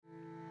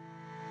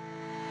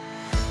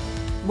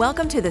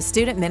Welcome to the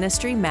Student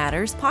Ministry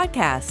Matters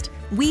podcast.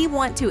 We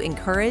want to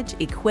encourage,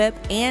 equip,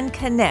 and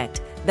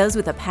connect those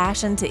with a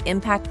passion to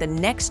impact the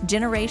next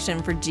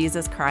generation for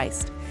Jesus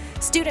Christ.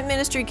 Student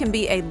ministry can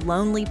be a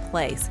lonely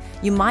place.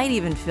 You might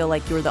even feel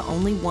like you're the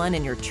only one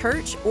in your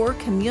church or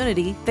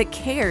community that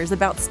cares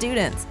about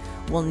students.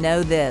 Well,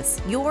 know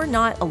this, you're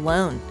not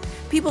alone.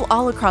 People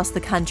all across the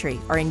country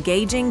are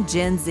engaging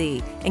Gen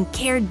Z and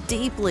care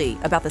deeply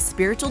about the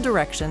spiritual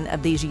direction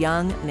of these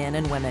young men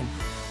and women.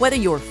 Whether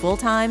you're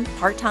full-time,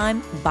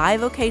 part-time,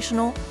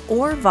 bivocational,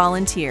 or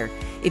volunteer,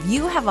 if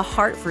you have a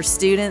heart for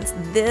students,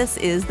 this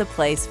is the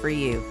place for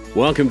you.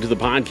 Welcome to the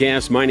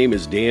podcast. My name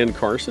is Dan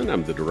Carson.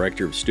 I'm the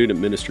Director of Student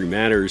Ministry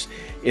Matters.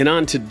 And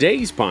on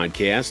today's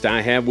podcast,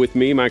 I have with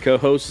me my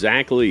co-host,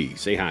 Zach Lee.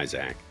 Say hi,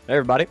 Zach. Hey,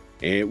 everybody.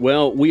 And,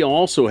 well, we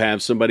also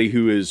have somebody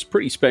who is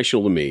pretty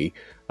special to me.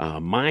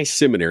 My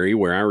seminary,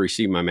 where I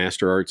received my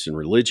Master of Arts in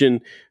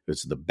Religion,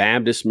 it's the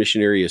Baptist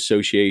Missionary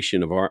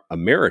Association of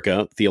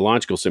America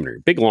Theological Seminary.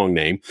 Big, long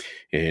name,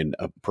 and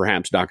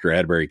perhaps Dr.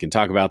 Atterbury can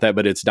talk about that,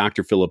 but it's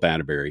Dr. Philip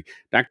Atterbury.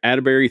 Dr.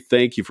 Atterbury,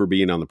 thank you for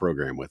being on the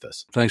program with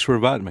us. Thanks for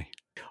inviting me.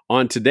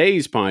 On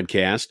today's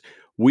podcast,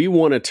 we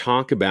want to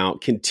talk about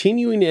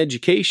continuing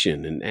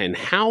education and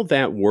how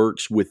that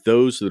works with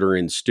those that are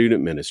in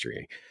student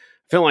ministry.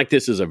 I feel like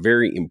this is a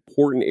very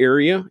important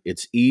area.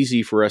 It's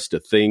easy for us to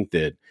think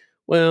that,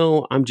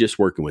 well, I'm just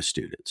working with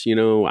students. You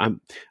know,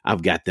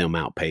 I've got them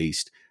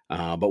outpaced.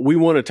 But we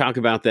want to talk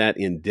about that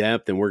in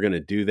depth, and we're going to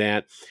do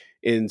that.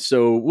 And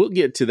so we'll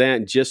get to that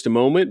in just a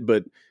moment.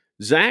 But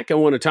Zach, I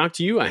want to talk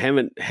to you. I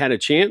haven't had a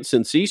chance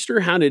since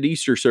Easter. How did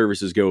Easter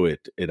services go at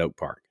Oak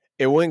Park?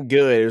 It went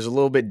good. It was a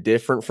little bit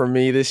different for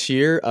me this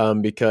year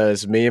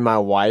because me and my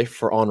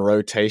wife were on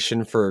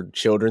rotation for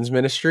children's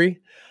ministry.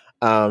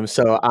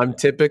 So I'm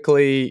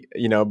typically,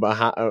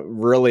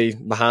 really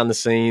behind the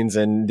scenes,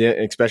 and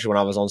especially when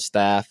I was on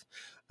staff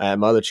at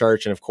my other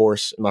church, and of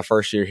course, my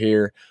first year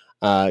here,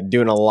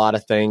 doing a lot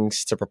of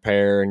things to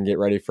prepare and get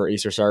ready for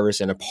Easter service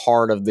and a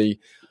part of the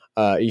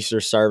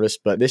Easter service.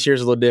 But this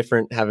year's a little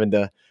different, having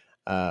to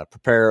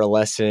prepare a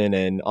lesson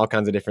and all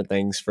kinds of different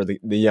things for the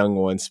young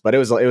ones. But it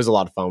was a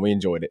lot of fun. We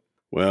enjoyed it.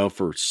 Well,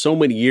 for so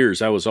many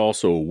years, I was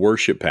also a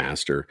worship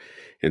pastor,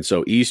 and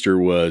so Easter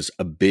was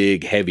a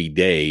big, heavy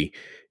day.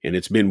 And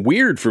it's been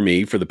weird for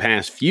me for the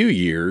past few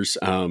years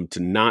to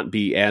not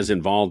be as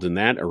involved in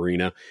that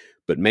arena.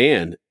 But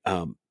man,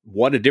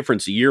 what a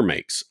difference a year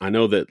makes. I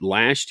know that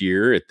last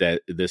year at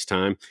this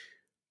time,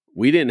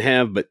 we didn't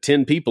have but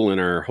 10 people in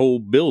our whole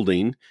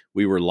building.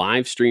 We were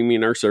live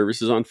streaming our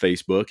services on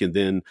Facebook. And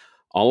then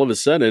all of a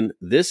sudden,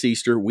 this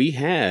Easter, we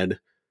had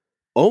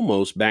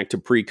almost back to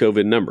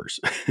pre-COVID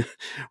numbers,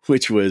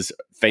 which was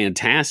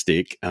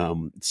fantastic.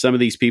 Some of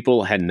these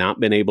people had not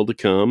been able to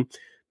come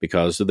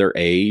because of their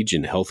age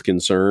and health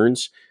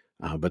concerns,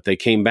 but they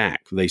came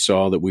back. They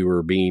saw that we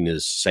were being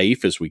as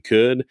safe as we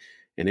could,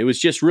 and it was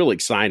just real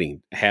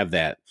exciting to have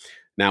that.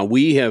 Now,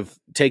 we have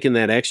taken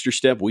that extra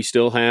step. We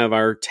still have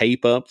our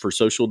tape up for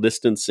social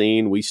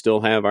distancing. We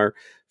still have our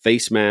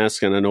face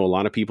masks, and I know a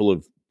lot of people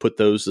have put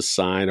those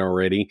aside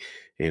already.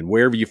 And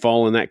wherever you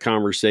fall in that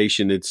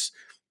conversation, it's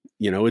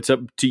up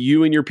to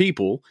you and your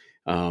people.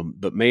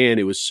 But man,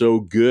 it was so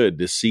good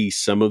to see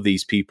some of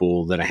these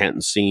people that I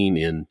hadn't seen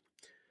in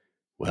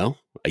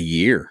a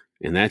year,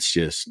 and it's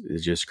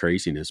just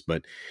craziness.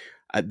 But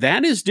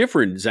that is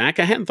different, Zach.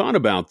 I hadn't thought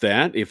about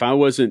that. If I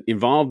wasn't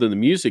involved in the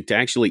music, to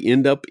actually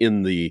end up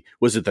in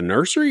was it the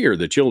nursery or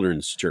the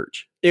children's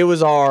church? It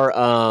was our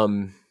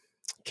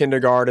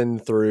kindergarten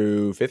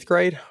through fifth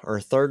grade,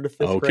 or third to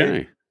fifth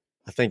grade.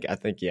 I think,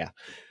 yeah.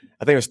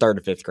 I think it was third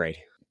to fifth grade.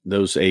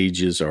 Those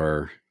ages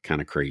are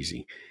kind of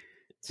crazy.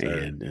 Sir.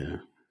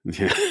 And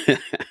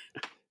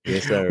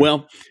Yes, sir.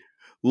 Well,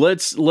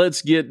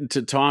 Let's get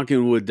to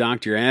talking with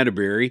Dr.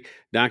 Atterbury.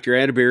 Dr.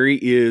 Atterbury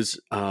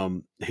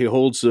he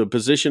holds the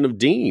position of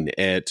dean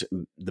at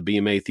the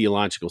BMA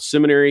Theological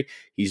Seminary.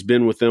 He's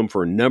been with them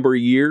for a number of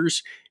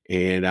years,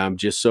 and I'm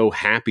just so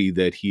happy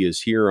that he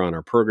is here on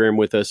our program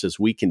with us as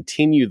we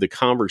continue the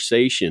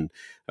conversation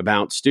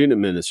about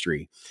student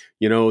ministry.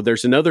 You know,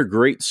 there's another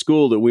great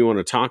school that we want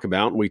to talk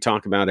about, and we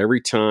talk about every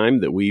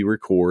time that we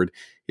record.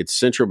 It's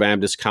Central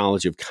Baptist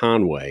College of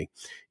Conway.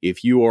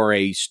 If you are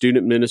a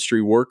student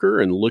ministry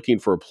worker and looking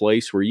for a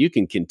place where you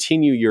can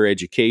continue your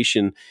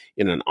education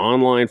in an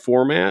online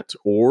format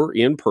or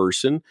in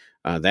person,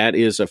 that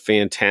is a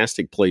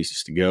fantastic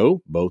place to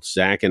go. Both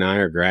Zach and I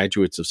are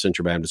graduates of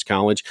Central Baptist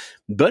College.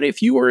 But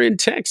if you are in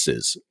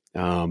Texas,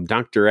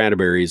 Dr.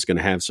 Atterbury is going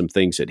to have some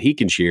things that he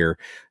can share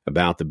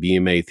about the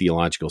BMA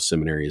Theological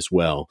Seminary as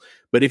well.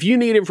 But if you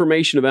need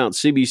information about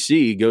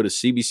CBC, go to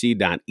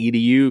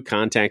cbc.edu,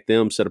 contact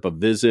them, set up a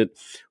visit,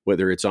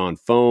 whether it's on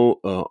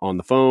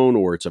the phone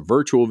or it's a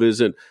virtual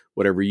visit,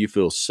 whatever you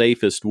feel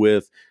safest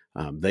with,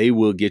 they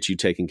will get you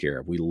taken care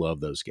of. We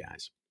love those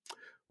guys.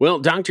 Well,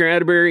 Dr.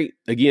 Atterbury,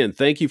 again,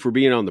 thank you for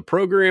being on the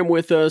program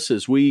with us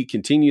as we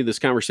continue this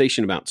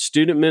conversation about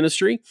student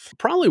ministry.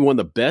 Probably one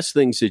of the best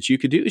things that you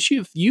could do is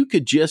if you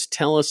could just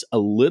tell us a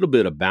little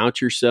bit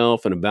about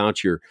yourself and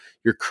about your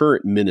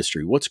current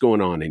ministry. What's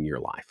going on in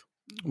your life?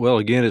 Well,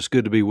 again, it's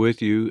good to be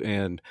with you.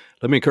 And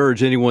let me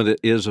encourage anyone that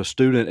is a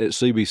student at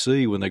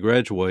CBC when they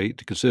graduate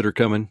to consider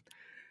coming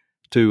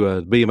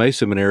to BMA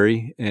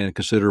seminary and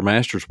consider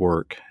master's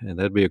work. And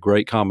that'd be a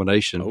great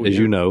combination. Oh, As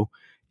yeah. you know,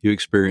 you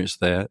experienced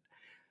that.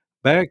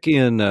 Back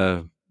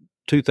in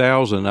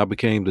 2000, I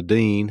became the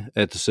dean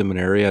at the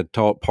seminary. I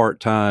taught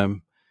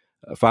part-time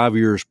 5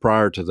 years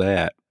prior to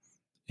that.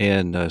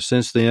 And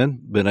since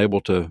then, been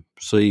able to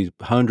see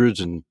hundreds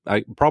and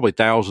probably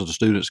thousands of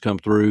students come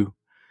through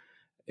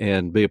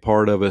and be a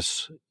part of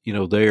us,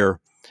 there.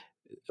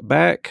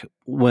 Back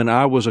when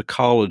I was a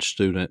college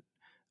student,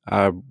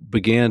 I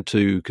began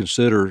to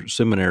consider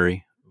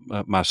seminary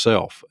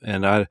myself,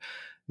 and I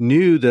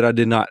knew that I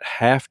did not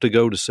have to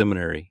go to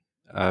seminary.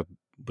 I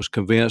was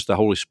convinced the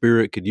Holy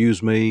Spirit could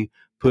use me,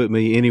 put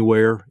me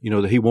anywhere,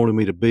 that He wanted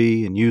me to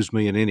be and use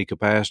me in any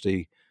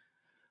capacity.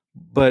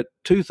 But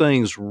two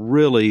things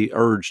really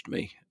urged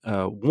me.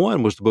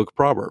 One was the book of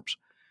Proverbs.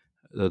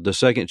 The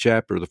second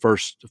chapter, the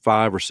first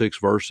 5 or 6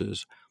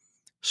 verses,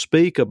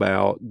 speak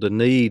about the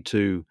need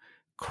to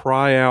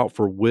cry out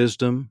for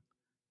wisdom,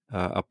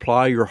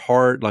 apply your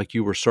heart like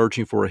you were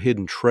searching for a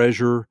hidden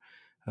treasure,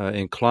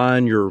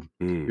 incline your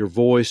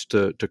voice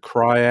to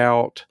cry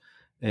out.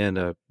 And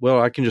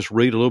I can just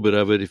read a little bit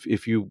of it.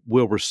 If you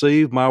will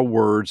receive my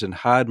words and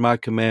hide my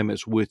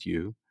commandments with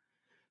you,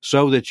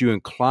 so that you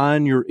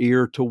incline your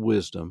ear to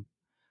wisdom,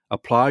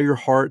 apply your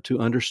heart to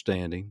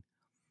understanding,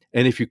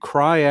 and if you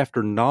cry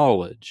after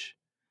knowledge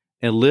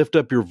and lift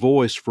up your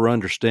voice for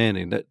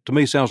understanding, that to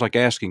me sounds like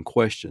asking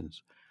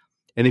questions.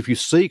 And if you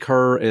seek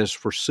her as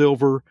for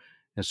silver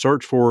and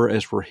search for her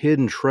as for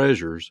hidden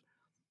treasures,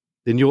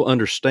 then you'll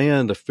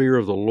understand the fear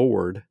of the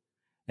Lord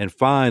and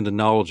find the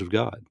knowledge of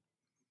God.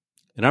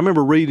 And I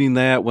remember reading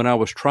that when I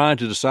was trying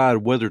to decide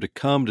whether to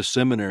come to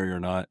seminary or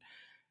not.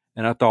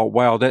 And I thought,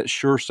 wow, that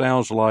sure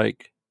sounds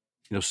like,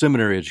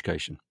 seminary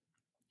education.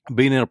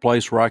 Being in a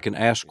place where I can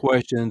ask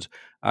questions,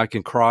 I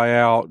can cry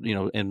out,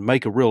 and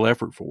make a real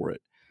effort for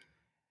it.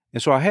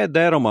 And so I had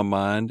that on my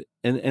mind.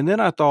 And then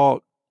I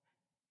thought,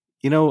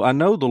 I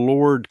know the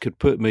Lord could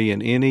put me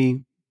in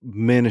any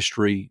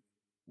ministry,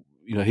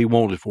 He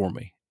wanted for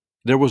me.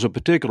 There was a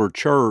particular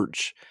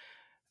church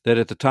that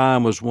at the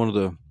time was one of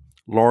the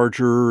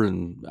larger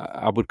and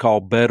I would call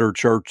better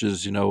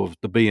churches, of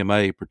the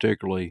BMA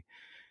particularly.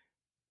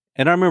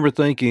 And I remember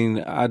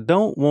thinking, I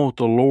don't want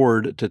the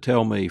Lord to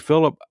tell me,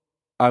 Philip,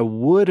 I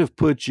would have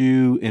put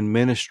you in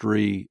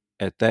ministry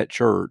at that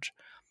church,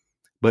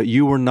 but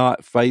you were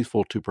not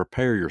faithful to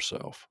prepare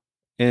yourself.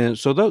 And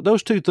so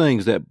those two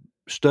things, that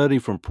study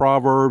from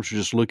Proverbs,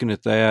 just looking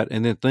at that,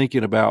 and then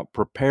thinking about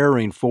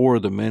preparing for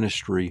the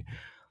ministry,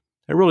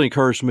 it really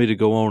encouraged me to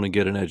go on and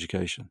get an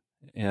education.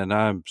 And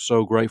I'm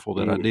so grateful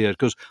that I did,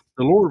 because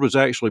the Lord was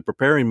actually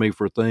preparing me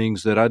for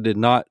things that I did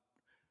not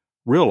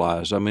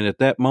realize. I mean, at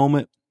that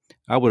moment,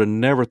 I would have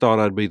never thought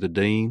I'd be the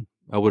dean.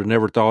 I would have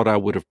never thought I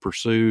would have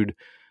pursued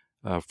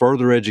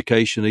further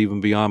education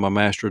even beyond my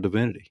Master of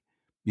Divinity.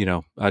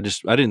 I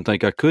didn't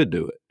think I could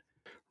do it.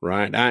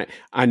 Right.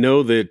 I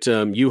know that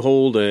you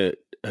hold a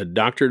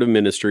doctorate of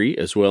ministry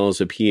as well as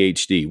a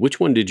PhD. Which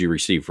one did you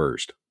receive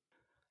first?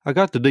 I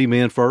got the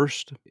D-Min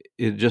first.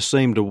 It just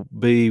seemed to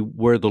be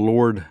where the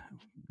Lord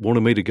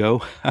wanted me to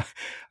go.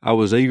 I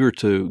was eager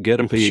to get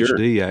a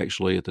PhD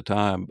actually at the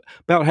time.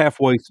 About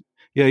halfway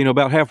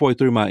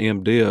through my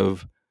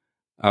MDiv,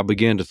 I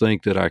began to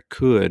think that I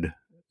could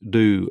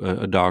do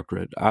a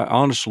doctorate. I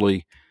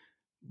honestly,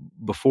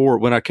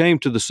 when I came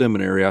to the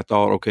seminary, I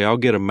thought, okay, I'll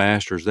get a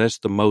master's. That's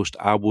the most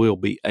I will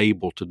be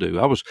able to do.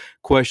 I was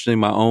questioning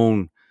my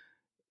own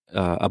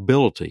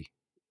ability,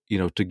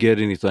 to get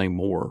anything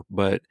more.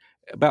 But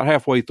about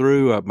halfway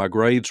through, my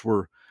grades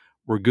were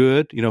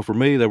good. For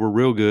me, they were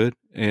real good.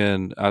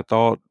 And I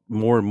thought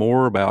more and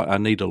more about I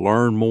need to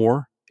learn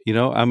more.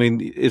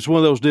 It's one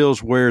of those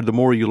deals where the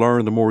more you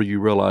learn, the more you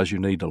realize you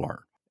need to learn.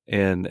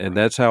 And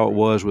that's how it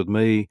was with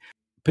me.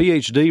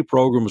 PhD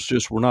programs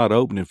just were not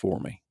opening for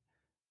me.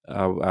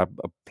 I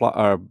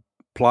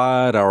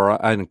applied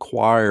or I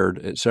inquired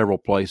at several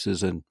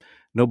places and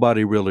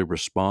nobody really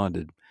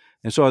responded.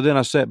 And so then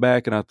I sat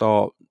back and I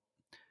thought,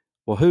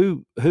 well,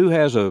 who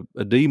has a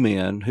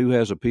D-Min, who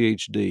has a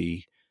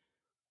PhD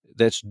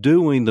that's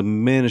doing the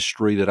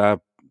ministry that I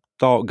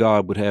thought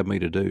God would have me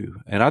to do?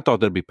 And I thought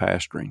that'd be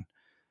pastoring.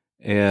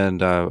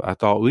 And I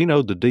thought,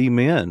 the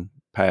D-Min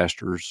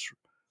pastors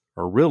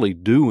are really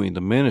doing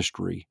the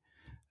ministry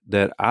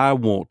that I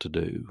want to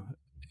do.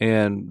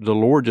 And the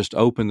Lord just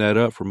opened that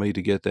up for me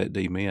to get that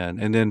D-Min.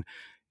 And then,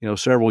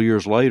 several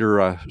years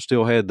later, I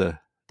still had the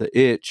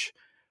itch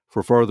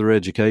for further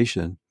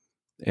education,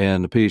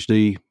 and the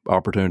PhD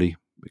opportunity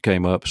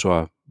came up.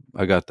 So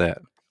I got that.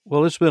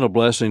 Well, it's been a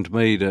blessing to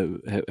me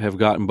to have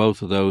gotten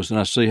both of those. And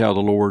I see how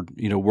the Lord,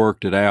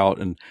 worked it out.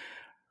 And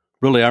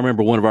really, I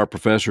remember one of our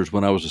professors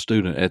when I was a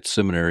student at the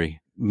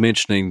seminary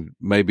mentioning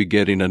maybe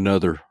getting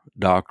another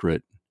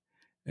doctorate.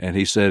 And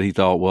he said he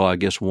thought, well, I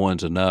guess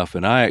one's enough.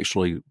 And I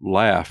actually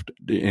laughed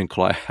in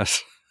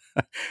class,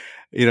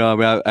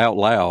 out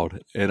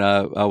loud. And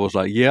I was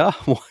like, yeah,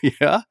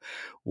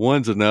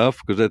 one's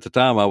enough, because at the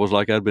time I was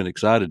like, I'd been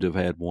excited to have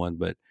had one,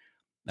 but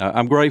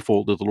I'm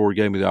grateful that the Lord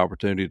gave me the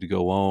opportunity to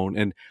go on.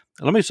 And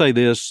let me say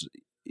this,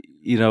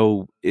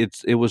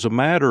 it was a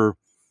matter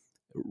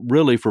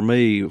really for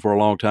me for a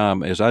long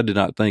time, as I did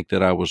not think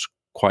that I was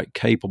quite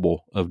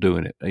capable of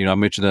doing it. I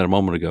mentioned that a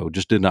moment ago,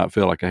 just did not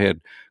feel like I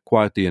had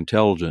quite the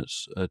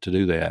intelligence to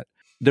do that.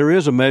 There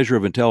is a measure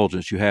of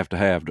intelligence you have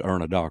to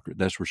earn a doctorate,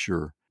 that's for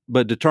sure.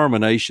 But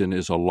determination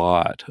is a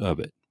lot of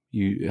it.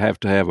 You have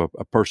to have a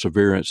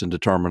perseverance and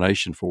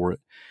determination for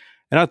it.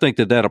 And I think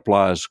that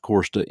applies, of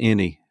course, to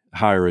any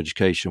higher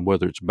education,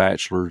 whether it's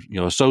bachelor,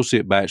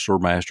 associate, bachelor,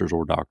 master's,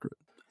 or doctorate.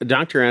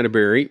 Dr.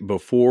 Atterbury,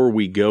 before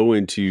we go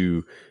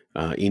into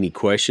any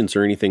questions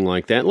or anything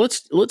like that,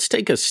 let's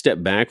take a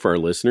step back for our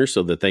listeners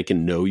so that they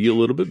can know you a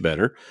little bit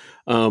better.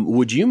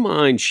 Would you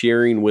mind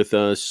sharing with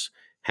us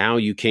how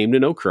you came to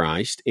know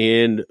Christ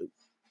and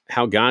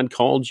how God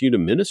called you to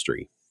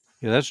ministry?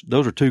 Yeah,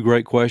 those are two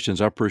great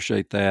questions. I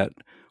appreciate that.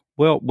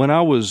 Well, when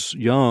I was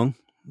young,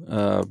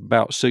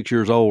 about 6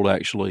 years old,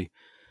 actually,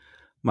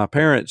 my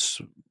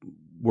parents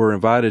were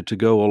invited to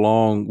go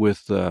along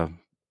with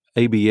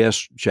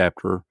ABS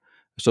chapter,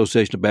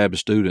 Association of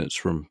Baptist Students,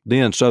 from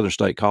then Southern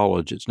State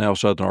College. It's now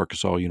Southern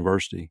Arkansas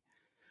University.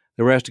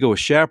 They were asked to go as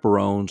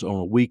chaperones on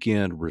a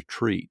weekend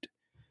retreat.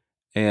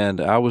 And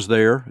I was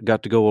there,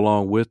 got to go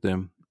along with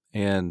them,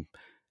 and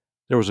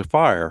there was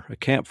a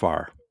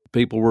campfire.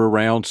 People were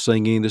around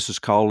singing. This is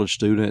college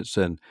students,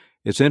 and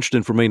it's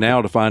interesting for me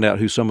now to find out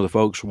who some of the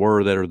folks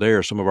were that are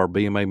there. Some of our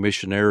BMA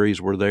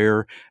missionaries were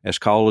there as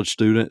college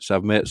students.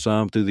 I've met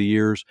some through the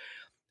years.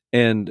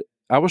 And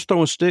I was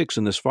throwing sticks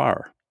in this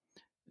fire.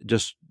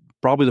 Just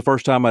probably the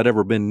first time I'd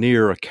ever been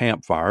near a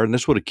campfire. And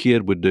that's what a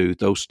kid would do,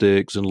 throw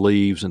sticks and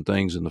leaves and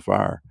things in the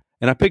fire.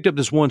 And I picked up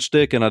this one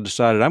stick and I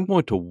decided I'm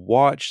going to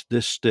watch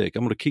this stick.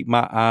 I'm going to keep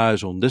my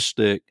eyes on this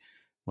stick.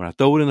 When I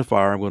throw it in the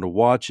fire, I'm going to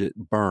watch it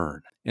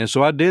burn. And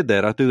so I did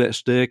that. I threw that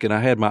stick and I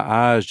had my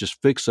eyes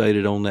just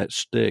fixated on that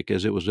stick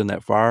as it was in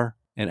that fire.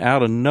 And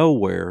out of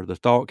nowhere, the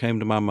thought came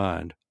to my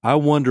mind, I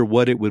wonder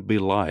what it would be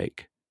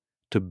like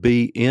to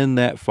be in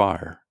that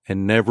fire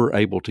and never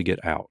able to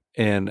get out.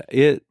 And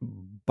it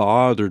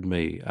bothered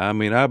me. I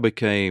mean, I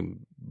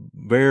became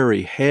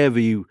very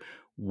heavy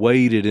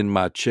weighted in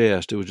my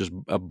chest. It was just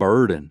a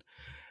burden.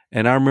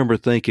 And I remember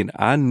thinking,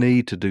 I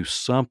need to do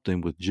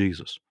something with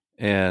Jesus.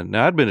 And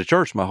now I'd been to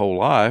church my whole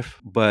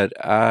life, but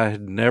I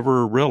had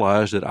never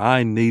realized that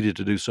I needed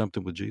to do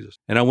something with Jesus.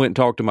 And I went and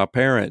talked to my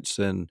parents,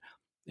 and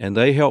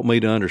they helped me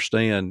to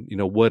understand,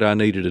 what I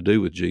needed to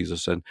do with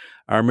Jesus. And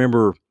I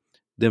remember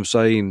them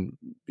saying,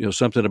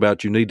 something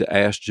about you need to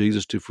ask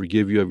Jesus to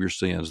forgive you of your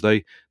sins.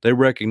 They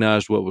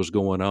recognized what was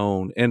going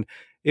on. And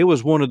it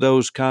was one of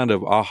those kind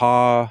of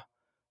aha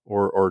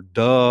or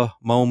duh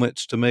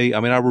moments to me. I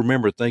mean, I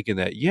remember thinking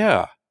that,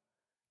 yeah,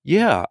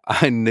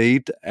 I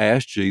need to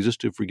ask Jesus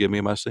to forgive me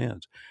of my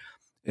sins.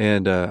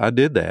 And I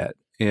did that.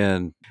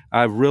 And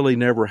I've really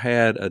never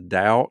had a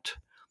doubt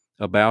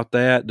about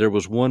that. There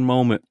was one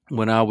moment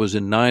when I was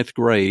in 9th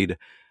grade,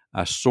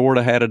 I sort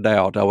of had a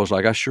doubt. I was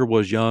like, I sure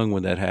was young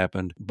when that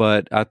happened.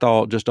 But I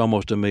thought just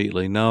almost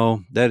immediately,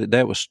 no,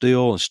 that was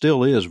still and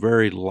still is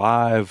very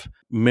live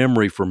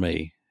memory for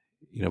me,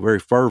 very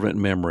fervent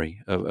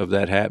memory of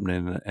that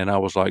happening. And I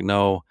was like,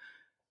 no,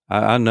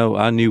 I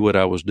knew what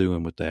I was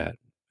doing with that.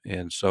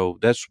 And so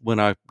that's when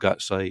I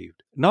got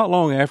saved. Not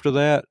long after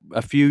that,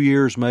 a few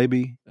years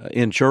maybe,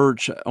 in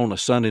church on a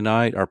Sunday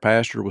night, our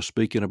pastor was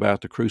speaking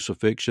about the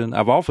crucifixion.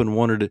 I've often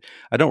wondered,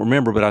 I don't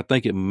remember, but I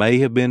think it may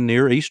have been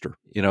near Easter,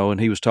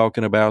 and he was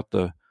talking about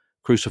the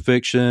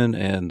crucifixion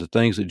and the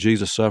things that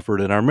Jesus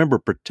suffered. And I remember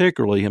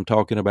particularly him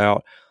talking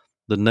about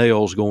the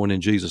nails going in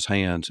Jesus'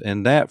 hands.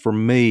 And that for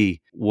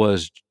me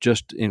was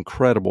just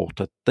incredible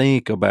to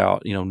think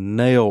about,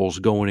 nails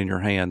going in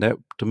your hand. That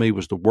to me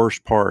was the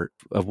worst part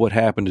of what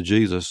happened to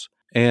Jesus.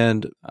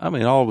 And I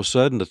mean, all of a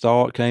sudden the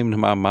thought came to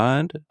my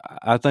mind,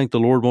 I think the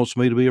Lord wants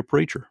me to be a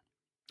preacher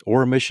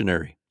or a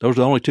missionary. Those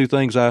are the only two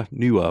things I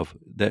knew of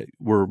that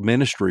were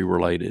ministry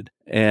related.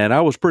 And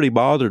I was pretty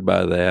bothered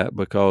by that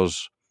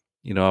because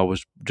I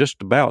was just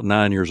about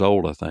 9 years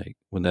old, I think,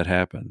 when that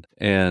happened.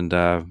 And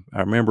I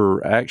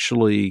remember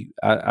actually,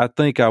 I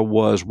think I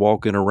was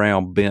walking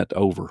around bent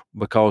over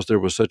because there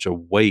was such a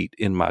weight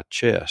in my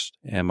chest.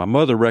 And my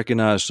mother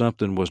recognized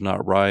something was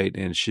not right,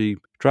 and she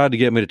tried to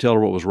get me to tell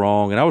her what was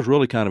wrong. And I was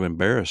really kind of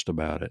embarrassed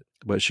about it.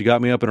 But she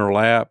got me up in her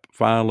lap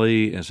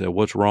finally and said,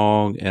 "What's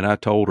wrong?" And I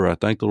told her, I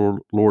think the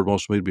Lord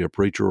wants me to be a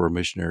preacher or a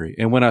missionary.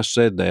 And when I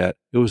said that,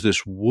 it was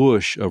this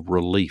whoosh of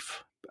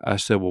relief. I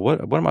said, well,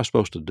 what am I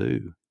supposed to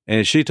do?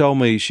 And she told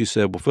me, she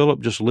said, well, Philip,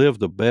 just live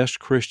the best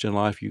Christian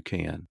life you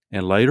can.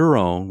 And later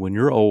on, when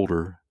you're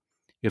older,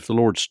 if the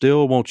Lord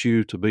still wants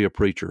you to be a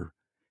preacher,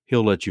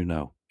 he'll let you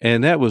know.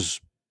 And that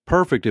was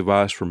perfect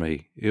advice for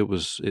me.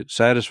 It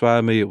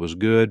satisfied me. It was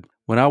good.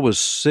 When I was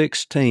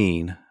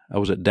 16, I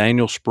was at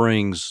Daniel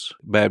Springs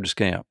Baptist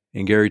Camp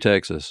in Gary,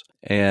 Texas.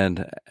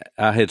 And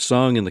I had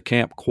sung in the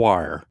camp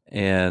choir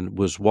and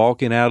was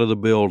walking out of the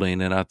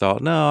building. And I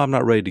thought, no, I'm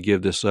not ready to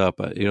give this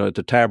up. At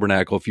the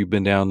Tabernacle, if you've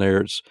been down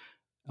there, it's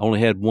I only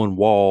had one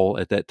wall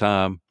at that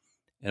time.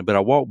 But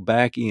I walked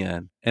back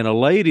in, and a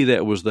lady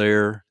that was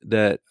there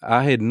that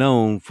I had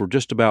known for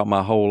just about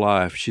my whole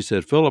life, she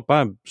said, "Philip,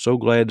 I'm so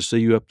glad to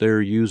see you up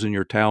there using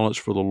your talents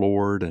for the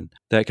Lord," and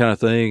that kind of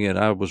thing. And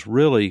I was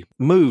really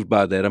moved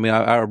by that. I mean,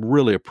 I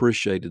really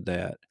appreciated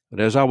that. But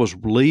as I was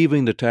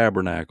leaving the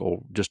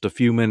tabernacle, just a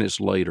few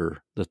minutes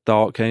later, the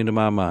thought came to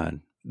my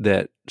mind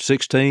that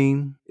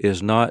 16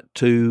 is not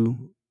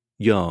too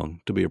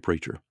young to be a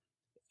preacher.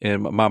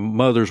 And my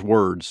mother's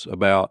words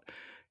about,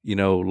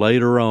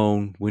 later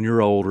on, when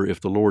you're older, if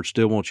the Lord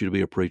still wants you to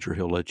be a preacher,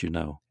 he'll let you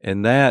know.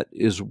 And that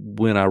is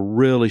when I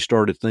really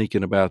started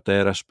thinking about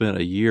that. I spent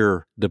a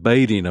year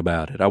debating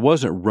about it. I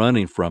wasn't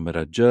running from it.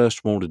 I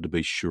just wanted to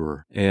be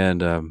sure.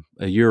 And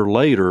a year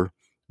later,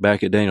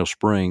 back at Daniel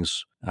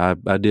Springs,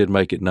 I did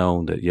make it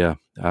known that,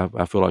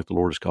 I feel like the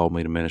Lord has called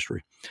me to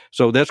ministry.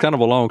 So that's kind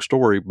of a long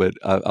story, but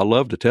I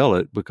love to tell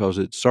it because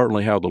it's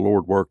certainly how the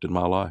Lord worked in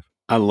my life.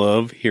 I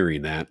love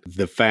hearing that.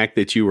 The fact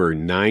that you were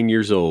 9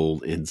 years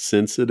old and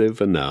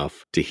sensitive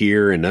enough to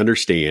hear and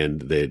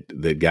understand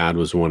that God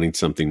was wanting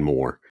something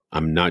more.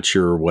 I'm not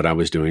sure what I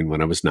was doing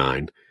when I was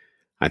 9.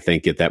 I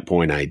think at that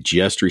point I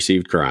just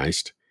received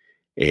Christ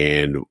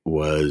and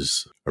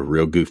was a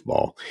real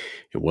goofball.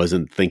 It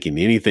wasn't thinking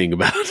anything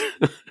about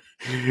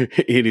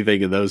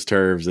anything in those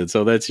terms. And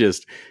so it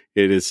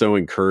is so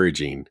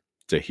encouraging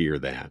to hear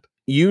that.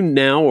 You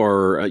now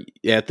are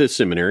at the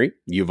seminary.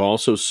 You've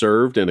also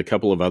served in a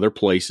couple of other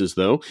places,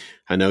 though.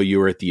 I know you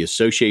were at the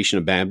Association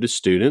of Baptist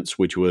Students,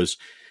 which was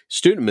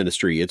student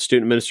ministry. It's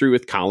student ministry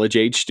with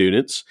college-age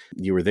students.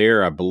 You were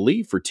there, I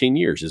believe, for 10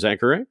 years. Is that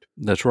correct?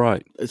 That's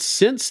right.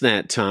 Since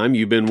that time,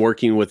 you've been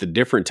working with a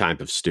different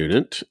type of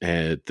student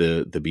at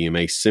the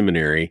BMA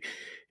seminary,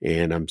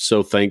 and I'm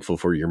so thankful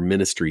for your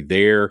ministry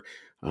there,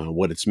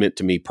 what it's meant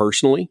to me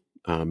personally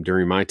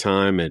during my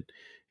time at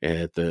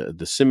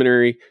the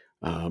seminary.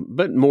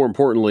 But more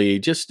importantly,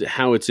 just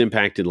how it's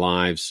impacted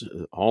lives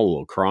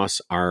all across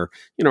our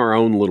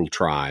own little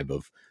tribe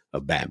of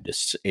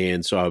Baptists.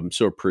 And so I'm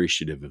so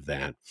appreciative of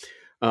that.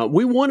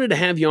 We wanted to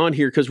have you on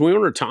here because we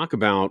want to talk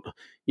about,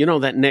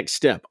 that next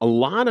step. A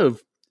lot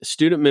of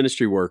student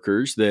ministry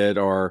workers that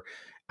are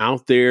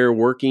out there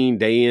working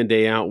day in,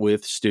 day out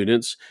with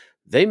students,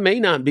 they may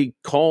not be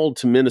called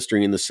to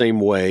ministry in the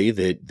same way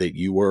that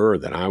you were or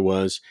that I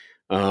was.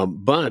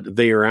 But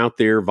they are out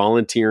there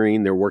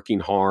volunteering, they're working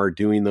hard,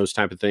 doing those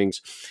type of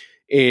things.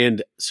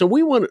 And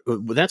so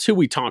that's who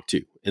we talk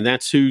to. And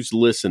that's who's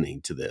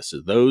listening to this,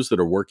 is those that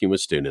are working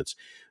with students.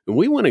 And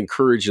we want to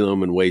encourage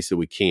them in ways that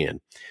we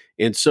can.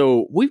 And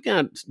so we've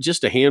got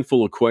just a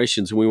handful of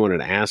questions we wanted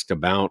to ask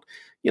about,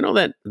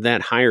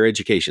 that higher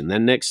education,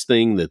 that next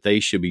thing that they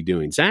should be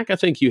doing. Zach, I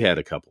think you had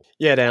a couple.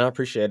 Yeah, Dan, I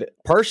appreciate it.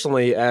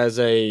 Personally, as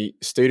a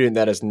student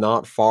that is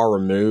not far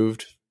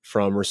removed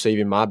from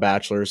receiving my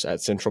bachelor's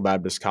at Central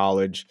Baptist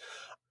College,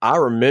 I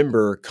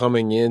remember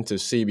coming into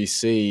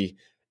CBC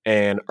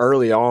and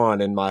early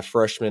on in my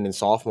freshman and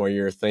sophomore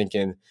year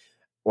thinking,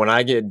 when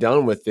I get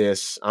done with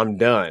this, I'm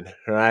done,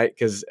 right?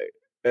 Because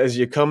as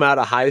you come out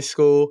of high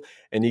school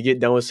and you get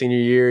done with senior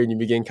year and you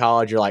begin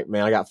college, you're like,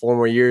 man, I got 4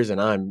 more years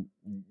and I'm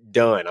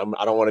done.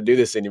 I don't want to do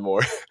this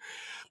anymore.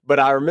 But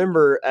I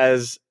remember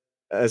as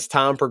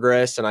time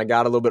progressed and I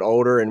got a little bit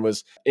older and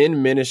was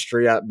in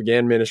ministry, I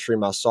began ministry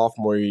my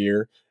sophomore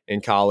year in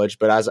college.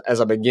 But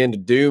as I began to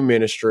do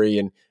ministry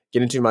and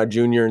get into my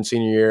junior and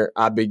senior year,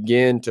 I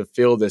began to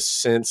feel this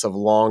sense of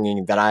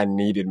longing that I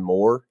needed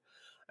more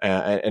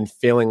and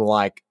feeling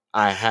like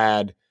I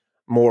had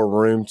more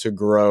room to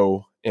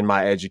grow in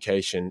my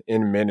education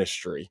in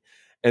ministry.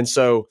 And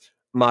so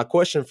my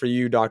question for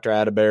you, Dr.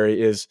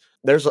 Atterbury, is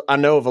I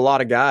know of a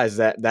lot of guys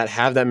that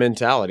have that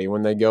mentality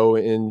when they go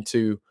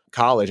into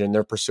college and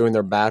they're pursuing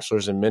their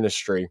bachelor's in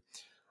ministry.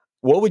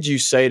 What would you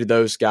say to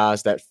those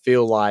guys that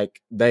feel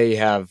like they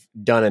have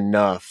done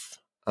enough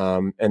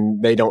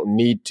and they don't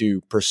need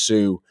to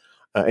pursue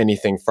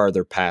anything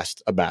further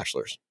past a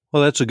bachelor's?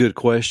 Well, that's a good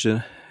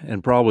question,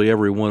 and probably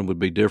everyone would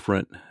be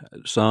different.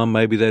 Some,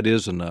 maybe that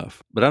is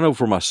enough. But I know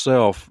for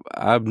myself,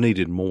 I've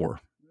needed more.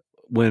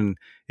 When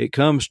it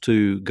comes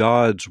to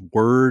God's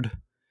word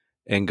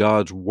and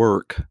God's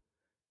work,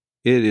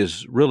 it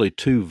is really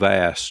too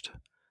vast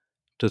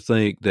to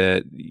think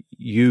that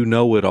you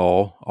know it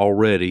all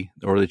already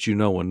or that you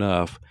know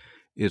enough.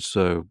 It's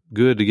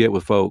good to get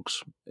with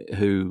folks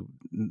who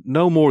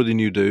know more than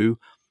you do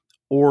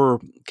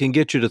or can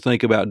get you to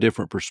think about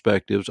different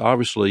perspectives.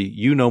 Obviously,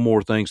 you know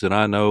more things than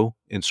I know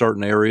in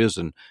certain areas,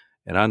 and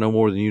I know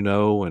more than you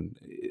know, and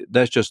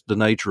that's just the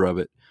nature of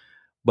it.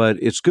 But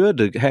it's good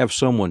to have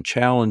someone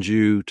challenge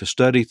you to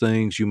study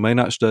things you may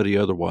not study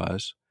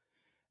otherwise.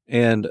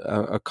 And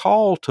a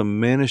call to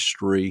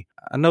ministry,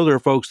 I know there are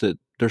folks that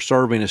they're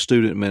serving as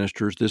student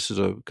ministers. This is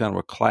a kind of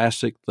a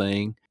classic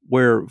thing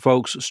where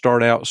folks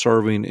start out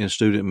serving in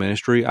student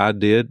ministry. I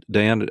did.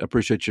 Dan, I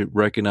appreciate you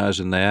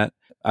recognizing that.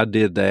 I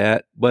did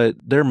that. But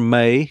there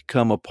may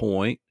come a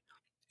point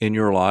in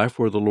your life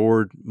where the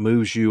Lord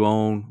moves you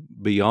on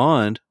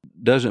beyond.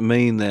 Doesn't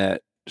mean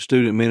that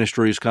student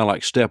ministry is kind of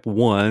like step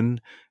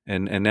one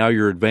and now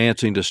you're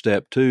advancing to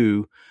step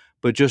 2,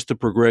 but just the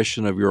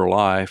progression of your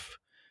life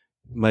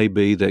may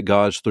be that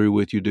God's through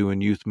with you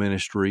doing youth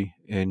ministry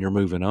and you're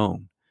moving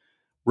on.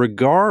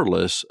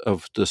 Regardless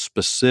of the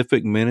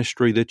specific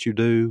ministry that you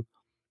do,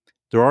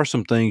 there are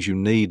some things you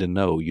need to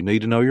know. You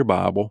need to know your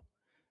Bible.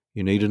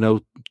 You need to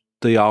know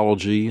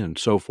theology and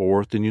so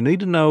forth. And you need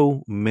to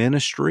know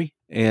ministry.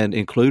 And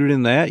included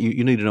in that,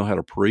 you need to know how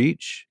to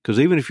preach. Because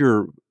even if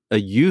you're a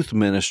youth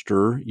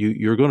minister,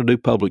 you're going to do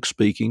public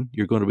speaking.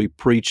 You're going to be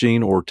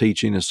preaching or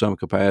teaching in some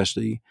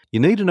capacity.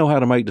 You need to know how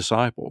to make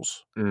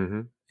disciples.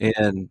 Mm-hmm.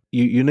 And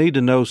you need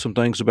to know some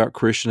things about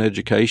Christian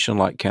education,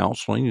 like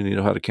counseling. You need to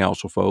know how to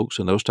counsel folks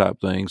and those type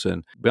of things.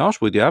 And to be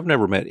honest with you, I've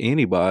never met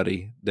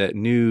anybody that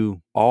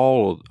knew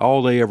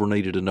all they ever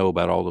needed to know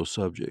about all those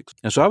subjects.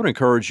 And so I would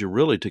encourage you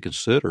really to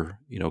consider,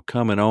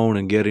 coming on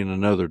and getting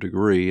another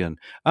degree. And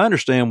I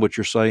understand what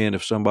you're saying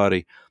if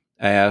somebody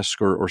asks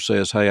or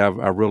says, hey,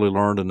 I've really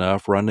learned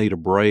enough, or I need a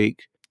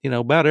break.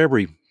 About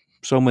every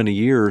so many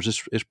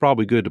years, it's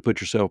probably good to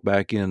put yourself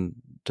back into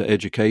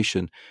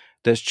education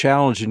that's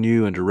challenging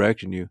you and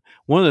directing you.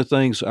 One of the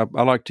things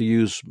I like to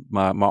use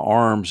my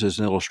arms as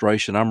an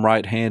illustration. I'm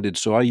right-handed,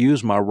 so I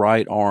use my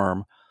right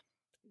arm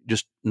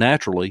just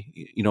naturally,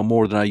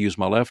 more than I use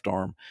my left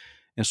arm.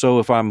 And so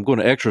if I'm going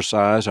to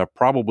exercise, I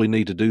probably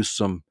need to do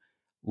some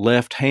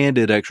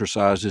left-handed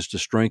exercises to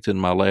strengthen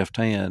my left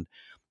hand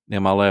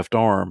and my left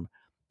arm.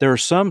 There are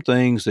some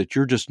things that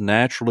you're just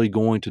naturally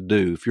going to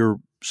do. If you're,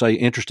 say,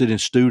 interested in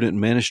student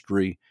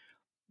ministry,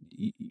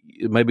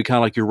 it may be kind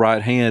of like your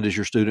right hand is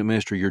your student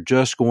ministry. You're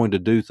just going to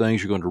do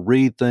things. You're going to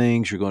read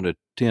things. You're going to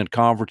attend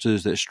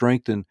conferences that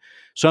strengthen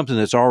something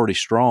that's already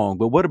strong.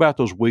 But what about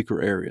those weaker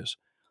areas?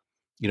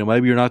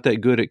 Maybe you're not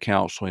that good at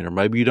counseling, or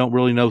maybe you don't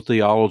really know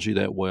theology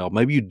that well.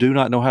 Maybe you do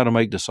not know how to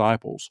make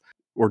disciples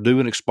or do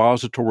an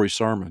expository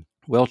sermon.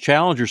 Well,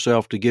 challenge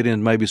yourself to get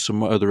in maybe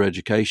some other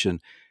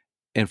education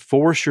and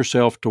force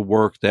yourself to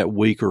work that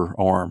weaker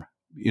arm,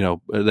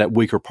 that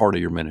weaker part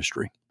of your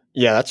ministry.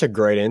 Yeah, that's a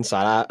great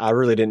insight. I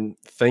really didn't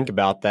think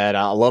about that.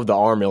 I love the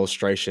arm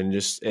illustration,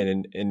 just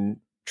in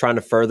trying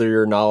to further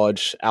your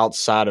knowledge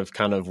outside of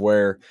kind of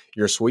where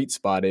your sweet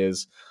spot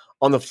is.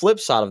 On the flip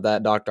side of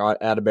that, Dr.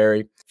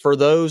 Atterbury, for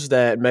those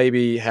that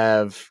maybe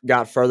have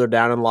got further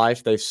down in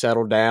life, they've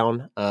settled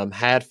down,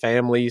 had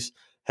families,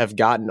 have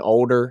gotten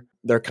older,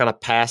 they're kind of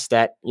past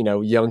that,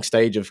 young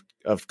stage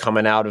of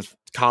coming out of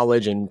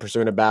college and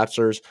pursuing a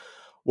bachelor's.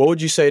 What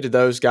would you say to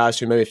those guys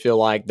who maybe feel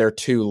like they're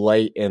too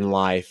late in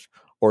life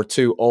or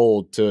too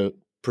old to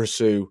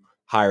pursue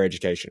higher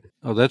education?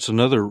 Oh, that's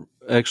another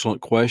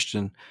excellent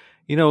question.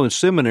 In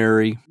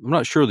seminary, I'm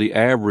not sure the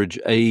average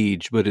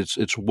age, but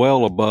it's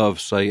well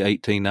above, say,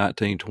 18,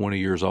 19, 20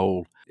 years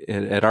old.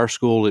 At our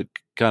school, it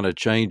kind of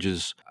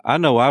changes. I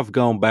know I've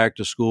gone back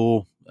to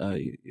school.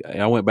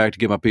 I went back to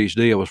get my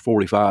PhD. I was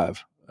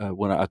 45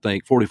 when I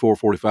think 44,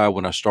 45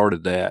 when I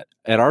started that.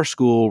 At our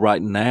school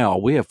right now,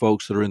 we have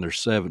folks that are in their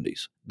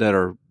 70s that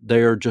are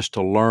there just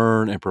to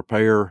learn and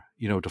prepare,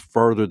 to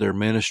further their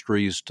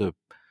ministries, to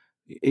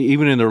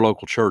even in their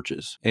local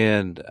churches.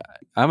 And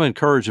I'm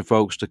encouraging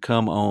folks to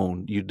come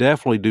on. You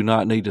definitely do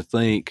not need to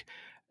think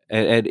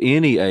at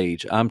any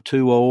age, I'm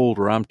too old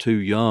or I'm too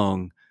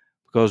young,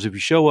 because if you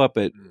show up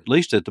at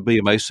least at the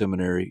BMA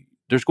seminary,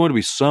 there's going to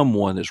be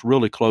someone that's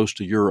really close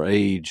to your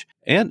age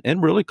and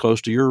really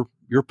close to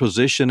your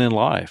position in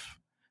life.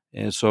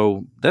 And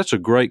so that's a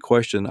great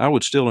question. I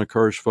would still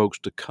encourage folks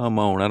to come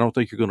on. I don't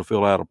think you're going to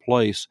feel out of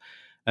place.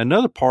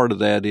 Another part of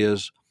that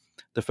is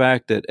the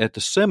fact that at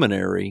the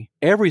seminary,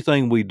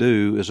 everything we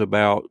do is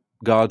about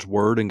God's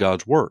word and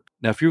God's work.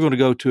 Now, if you're going to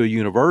go to a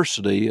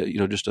university,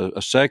 just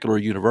a secular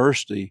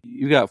university,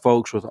 you got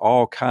folks with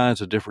all kinds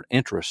of different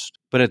interests.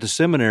 But at the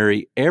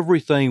seminary,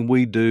 everything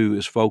we do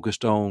is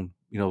focused on,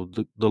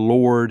 the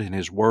Lord and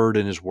His word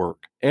and His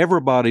work.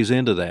 Everybody's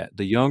into that.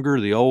 The younger,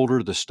 the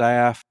older, the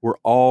staff, we're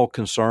all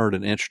concerned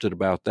and interested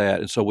about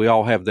that. And so we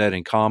all have that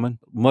in common,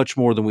 much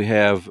more than we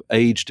have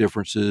age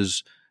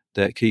differences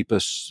that keep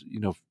us,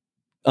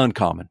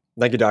 uncommon.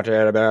 Thank you, Dr.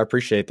 Atterbury. I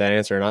appreciate that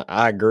answer. And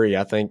I agree.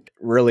 I think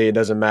really it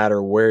doesn't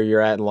matter where you're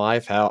at in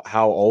life, how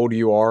old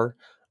you are.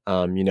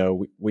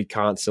 We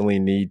constantly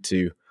need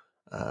to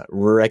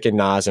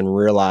recognize and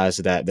realize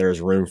that there's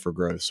room for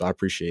growth. So I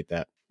appreciate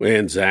that.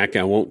 And Zach,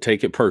 I won't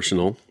take it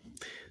personal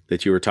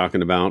that you were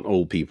talking about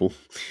old people,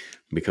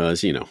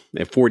 because,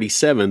 at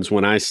 47 is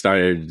when I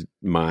started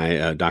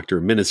my Doctor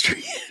of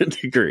Ministry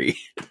degree.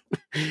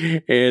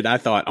 And I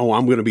thought,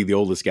 I'm going to be the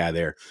oldest guy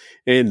there.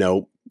 And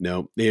no,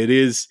 it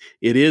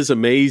is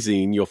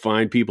amazing. You'll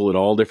find people at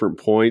all different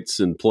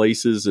points and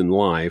places in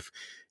life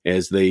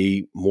as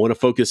they want to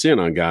focus in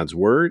on God's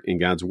word and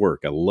God's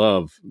work. I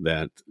love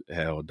that,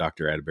 how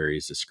Dr. Atterbury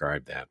has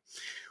described that.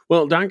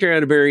 Well, Dr.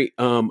 Atterbury,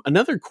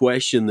 another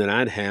question that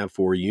I'd have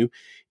for you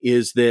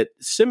is that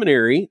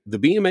seminary, the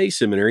BMA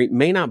seminary,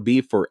 may not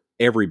be for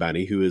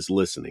everybody who is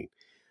listening.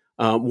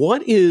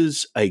 What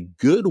is a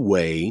good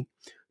way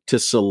to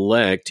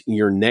select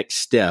your next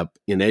step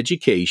in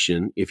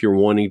education if you're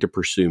wanting to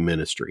pursue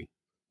ministry?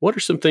 What are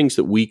some things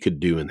that we could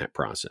do in that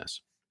process?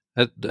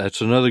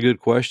 That's another good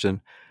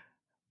question.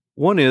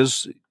 One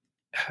is,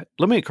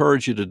 let me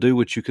encourage you to do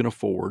what you can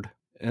afford.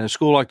 And a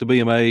school like the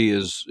BMA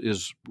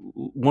is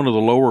one of the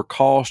lower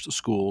cost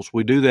schools.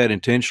 We do that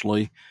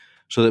intentionally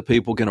so that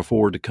people can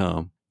afford to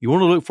come. You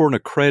want to look for an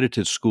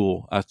accredited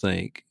school, I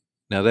think.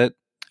 Now that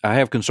I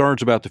have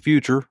concerns about the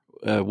future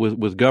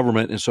with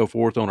government and so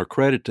forth on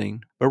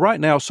accrediting, but right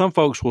now some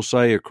folks will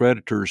say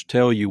accreditors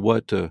tell you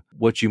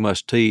what you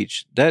must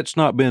teach. That's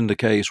not been the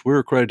case. We're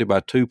accredited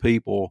by two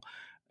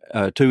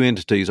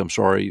entities.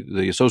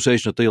 The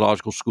Association of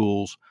Theological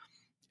Schools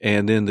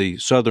and then the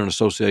Southern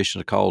Association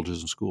of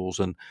Colleges and Schools.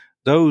 And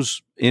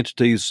those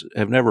entities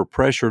have never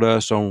pressured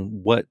us on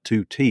what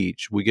to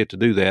teach. We get to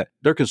do that.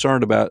 They're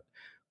concerned about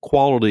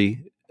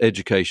quality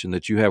education,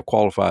 that you have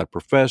qualified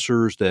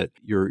professors, that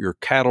your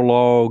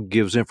catalog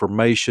gives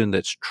information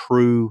that's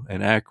true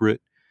and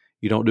accurate.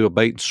 You don't do a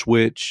bait and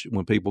switch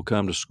when people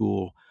come to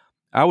school.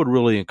 I would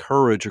really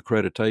encourage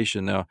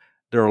accreditation. Now,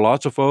 there are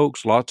lots of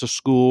folks, lots of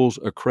schools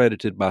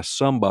accredited by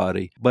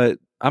somebody, but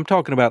I'm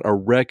talking about a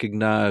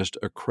recognized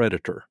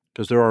accreditor,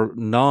 because there are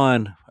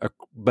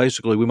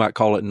basically we might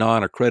call it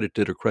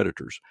non-accredited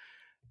accreditors.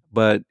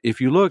 But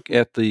if you look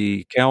at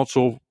the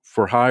Council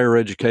for Higher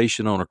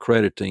Education on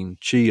Accrediting,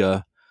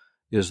 CHIA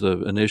is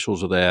the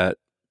initials of that.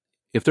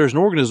 If there's an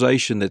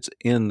organization that's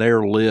in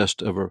their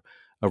list of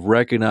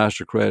recognized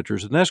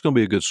accreditors, then that's going to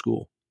be a good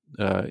school.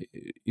 That's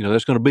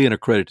going to be an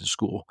accredited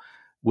school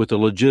with a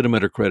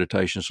legitimate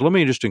accreditation. So let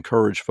me just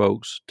encourage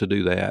folks to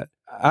do that.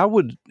 I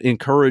would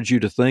encourage you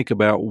to think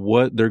about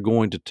what they're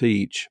going to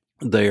teach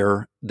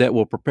there that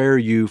will prepare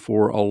you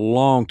for a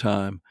long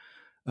time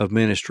of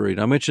ministry.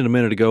 And I mentioned a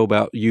minute ago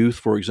about youth,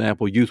 for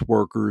example, youth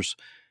workers.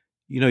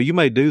 You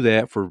may do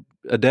that for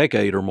a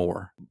decade or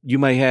more. You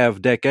may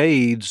have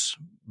decades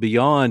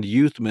beyond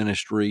youth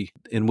ministry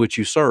in which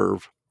you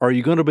serve. Are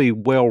you going to be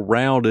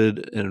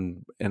well-rounded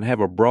and have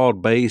a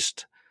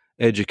broad-based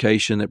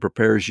education that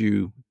prepares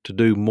you to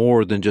do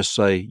more than just,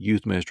 say,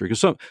 youth ministry?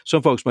 Because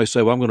some folks may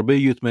say, well, I'm going to be a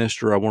youth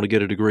minister. I want to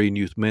get a degree in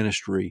youth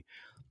ministry.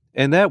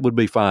 And that would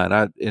be fine.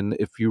 And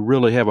if you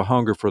really have a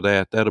hunger for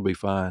that, that'll be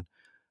fine.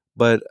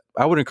 But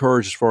I would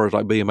encourage, as far as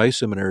like BMA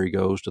seminary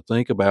goes, to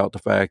think about the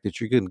fact that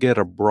you can get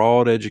a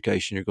broad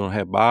education. You're going to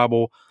have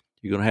Bible,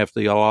 you're going to have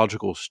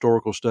theological,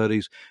 historical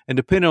studies, and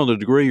depending on the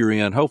degree you're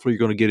in, hopefully you're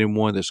going to get in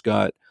one that's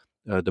got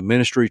the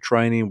ministry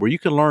training where you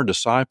can learn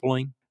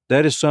discipling.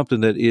 That is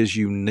something that is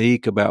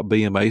unique about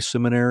BMA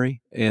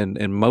seminary, and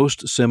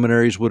most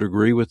seminaries would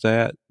agree with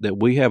that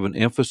we have an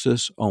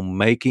emphasis on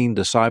making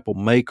disciple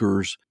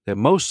makers that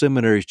most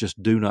seminaries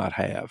just do not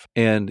have.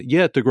 And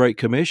yet the Great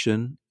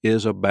Commission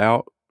is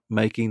about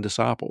making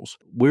disciples.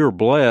 We were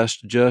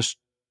blessed just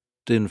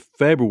in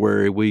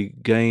February, we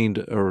gained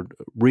a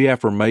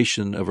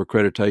reaffirmation of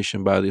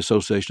accreditation by the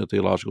Association of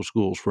Theological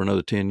Schools for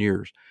another 10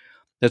 years.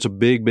 That's a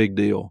big, big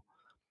deal.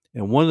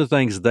 And one of the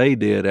things they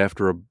did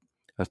after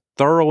a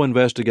thorough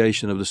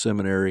investigation of the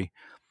seminary,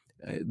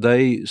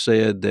 they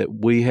said that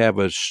we have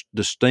a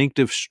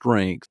distinctive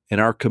strength in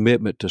our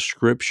commitment to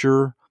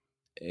Scripture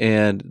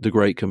and the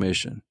Great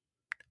Commission.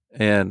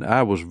 And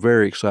I was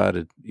very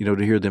excited, to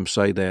hear them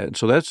say that. And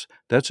so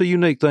that's a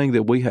unique thing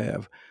that we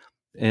have.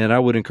 And I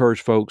would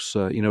encourage folks,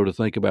 to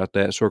think about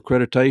that. So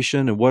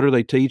accreditation and what are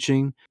they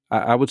teaching?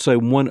 I would say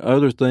one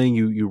other thing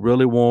you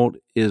really want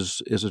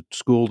is a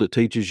school that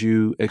teaches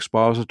you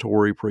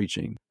expository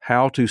preaching,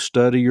 how to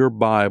study your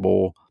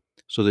Bible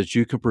so that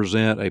you can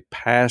present a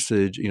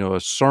passage, a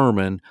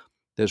sermon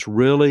that's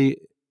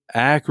really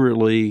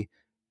accurately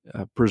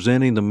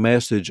presenting the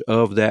message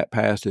of that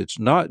passage,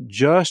 not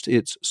just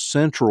its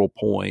central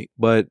point,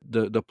 but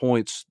the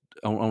points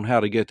on how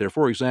to get there.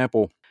 For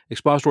example,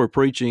 expository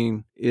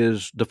preaching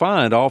is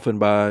defined often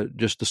by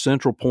just the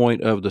central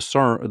point of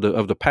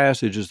the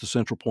passage is the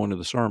central point of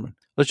the sermon.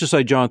 Let's just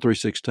say John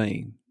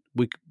 3:16.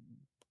 We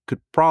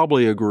could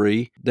probably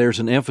agree there's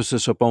an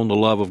emphasis upon the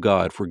love of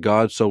God, for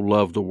God so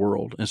loved the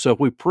world. And so if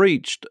we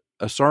preached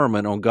a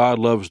sermon on God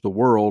loves the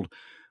world,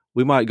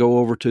 we might go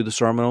over to the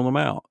Sermon on the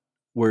Mount,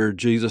 where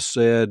Jesus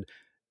said,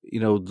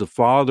 the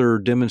Father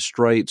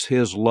demonstrates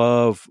his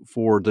love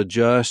for the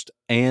just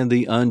and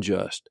the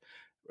unjust.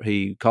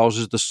 He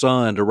causes the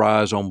sun to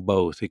rise on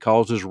both. He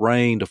causes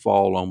rain to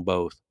fall on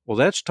both. Well,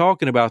 that's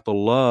talking about the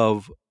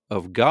love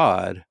of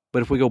God.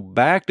 But if we go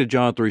back to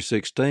John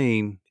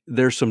 3:16,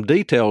 there's some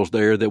details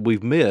there that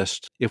we've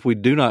missed if we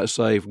do not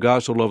say, for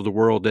God so loved the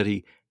world that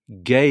he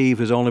gave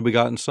his only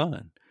begotten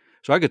Son.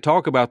 So I could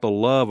talk about the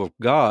love of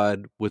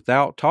God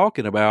without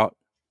talking about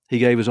he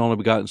gave his only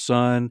begotten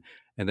Son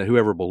and that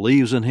whoever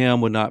believes in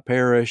him would not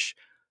perish,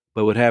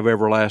 but would have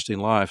everlasting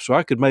life. So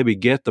I could maybe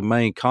get the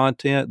main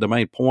content, the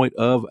main point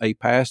of a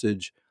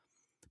passage.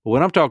 But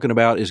what I'm talking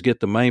about is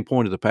get the main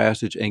point of the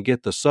passage and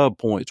get the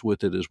sub-points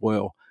with it as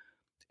well.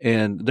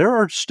 And there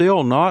are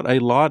still not a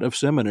lot of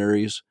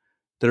seminaries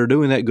that are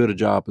doing that good a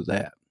job of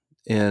that.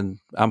 And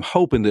I'm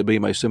hoping that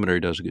BMA Seminary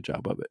does a good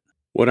job of it.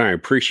 What I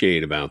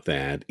appreciate about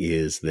that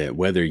is that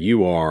whether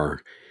you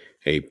are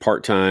a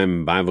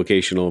part-time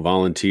bivocational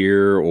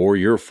volunteer or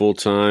you're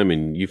full-time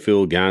and you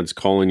feel God's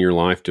calling your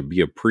life to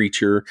be a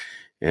preacher,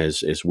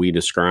 as we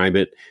describe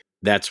it.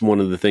 That's one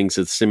of the things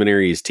that the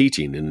seminary is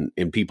teaching,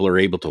 and people are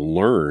able to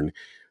learn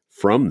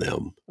from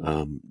them.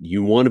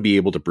 You want to be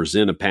able to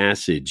present a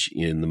passage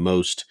in the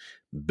most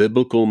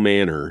biblical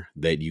manner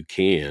that you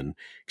can,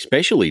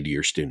 especially to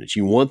your students.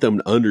 You want them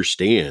to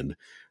understand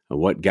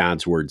what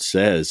God's word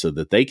says so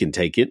that they can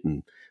take it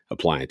and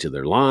apply it to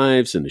their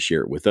lives and to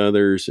share it with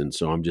others. And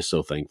so I'm just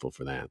so thankful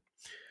for that.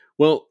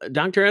 Well,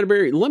 Dr.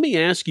 Atterbury, let me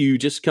ask you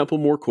just a couple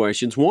more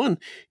questions. One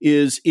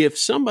is, if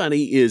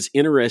somebody is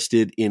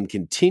interested in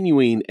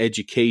continuing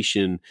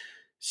education,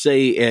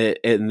 say,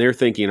 and they're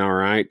thinking, all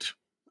right,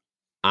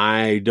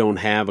 I don't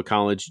have a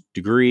college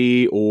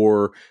degree,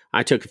 or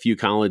I took a few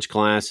college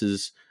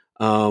classes,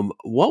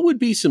 what would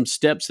be some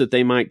steps that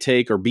they might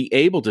take or be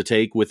able to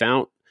take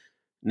without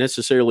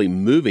necessarily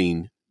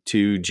moving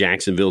to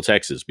Jacksonville,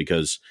 Texas?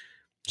 Because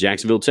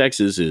Jacksonville,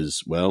 Texas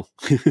is, well,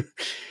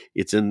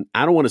 it's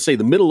I don't want to say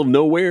the middle of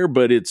nowhere,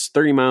 but it's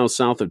 30 miles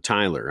south of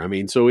Tyler. I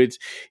mean, so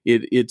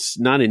it's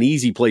not an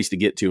easy place to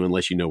get to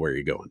unless you know where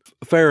you're going.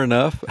 Fair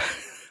enough.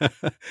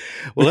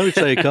 Well, let me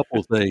say a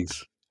couple of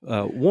things.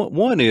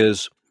 One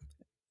is,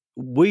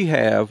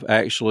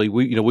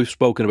 we've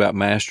spoken about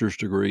master's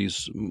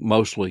degrees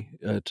mostly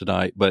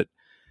tonight, but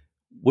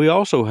we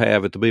also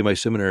have at the BMA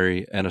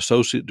Seminary an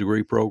associate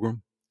degree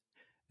program.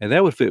 And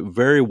that would fit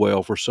very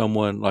well for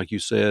someone, like you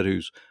said,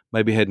 who's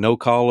maybe had no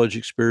college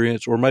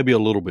experience or maybe a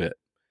little bit.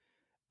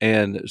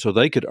 And so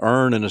they could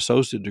earn an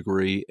associate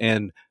degree.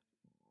 And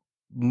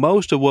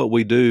most of what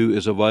we do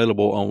is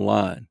available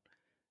online.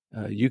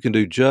 You can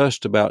do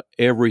just about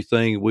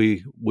everything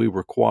we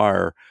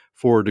require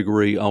for a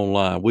degree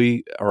online.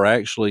 We are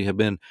actually have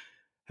been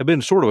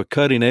sort of a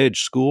cutting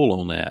edge school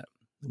on that.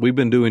 We've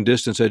been doing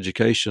distance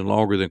education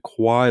longer than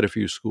quite a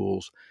few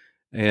schools.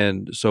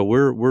 And so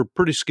we're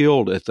pretty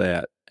skilled at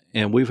that.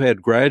 And we've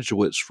had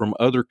graduates from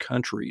other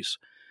countries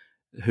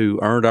who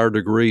earned our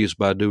degrees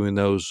by doing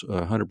those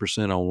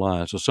 100%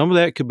 online. So some of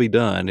that could be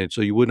done. And so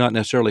you would not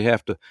necessarily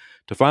have to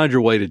find your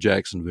way to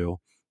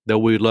Jacksonville, though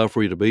we'd love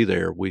for you to be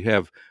there. We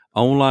have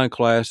online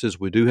classes.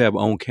 We do have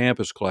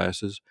on-campus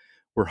classes.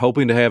 We're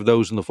hoping to have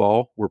those in the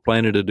fall. We're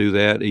planning to do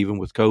that. Even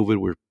with COVID,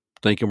 we're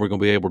thinking we're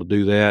going to be able to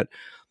do that.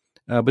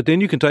 But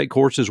then you can take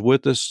courses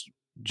with us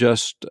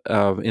just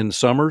in the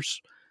summers,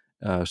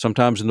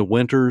 sometimes in the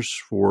winters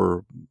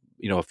for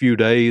a few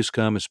days.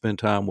 Come and spend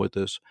time with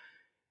us.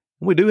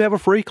 And we do have a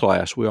free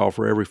class we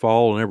offer every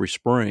fall and every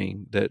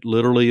spring that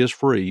literally is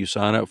free. You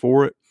sign up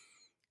for it,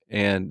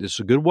 and it's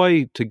a good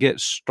way to get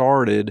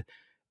started,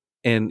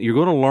 and you're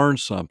going to learn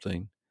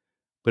something,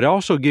 but it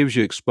also gives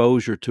you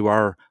exposure to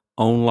our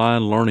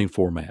online learning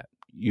format.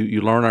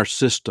 You learn our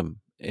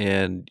system,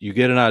 and you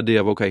get an idea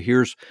of, okay,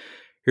 here's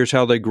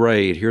how they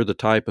grade, here are the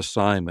type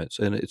assignments,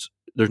 and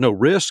there's no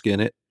risk in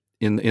it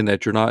in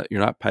that you're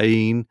not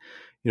paying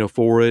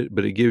for it,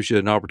 but it gives you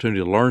an opportunity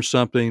to learn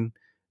something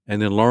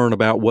and then learn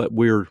about what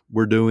we're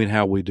doing,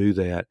 how we do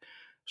that.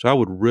 So I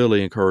would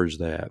really encourage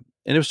that.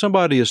 And if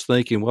somebody is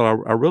thinking,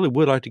 well, I really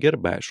would like to get a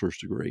bachelor's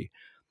degree,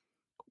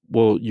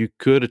 well, you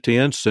could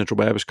attend Central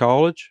Baptist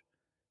College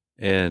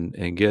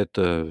and get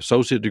the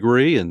associate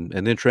degree and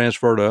then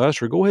transfer to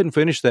us, or go ahead and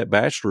finish that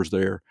bachelor's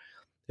there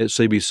at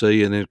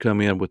CBC and then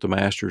come in with the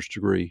master's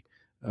degree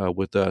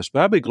with us.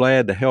 But I'd be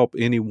glad to help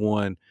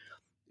anyone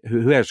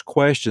who has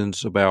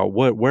questions about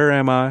where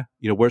am I,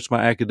 where's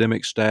my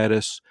academic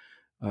status,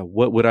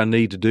 what would I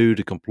need to do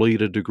to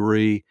complete a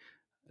degree.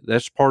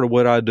 That's part of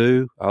what I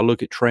do. I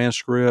look at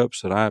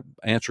transcripts and I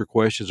answer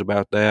questions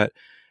about that.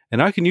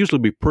 And I can usually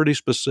be pretty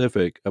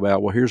specific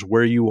about, well, here's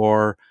where you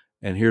are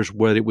and here's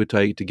what it would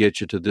take to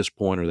get you to this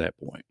point or that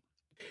point.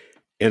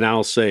 And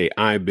I'll say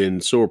I've been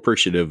so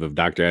appreciative of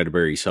Dr.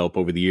 Atterbury's help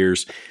over the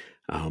years.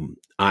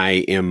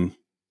 I am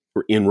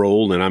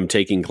enrolled and I'm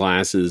taking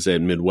classes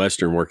at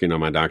Midwestern working on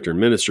my doctorate in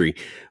ministry,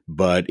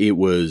 but it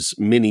was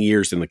many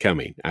years in the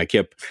coming. I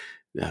kept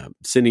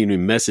sending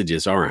him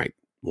messages. All right,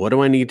 what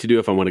do I need to do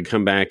if I want to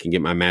come back and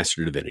get my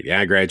Master of Divinity?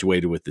 I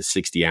graduated with the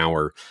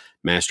 60-hour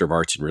Master of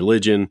Arts in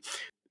Religion,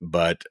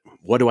 but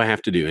what do I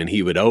have to do? And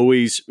he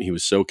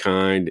was so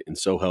kind and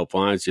so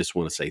helpful. I just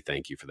want to say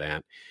thank you for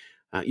that.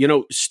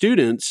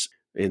 Students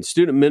and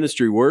student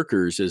ministry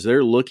workers, as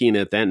they're looking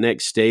at that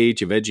next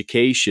stage of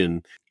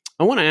education,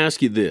 I want to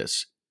ask you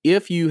this.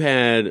 If you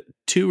had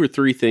 2 or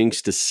 3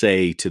 things to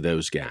say to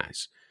those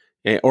guys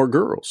or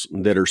girls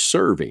that are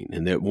serving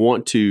and that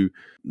want to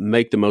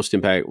make the most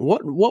impact,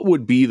 what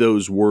would be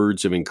those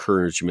words of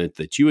encouragement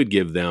that you would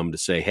give them to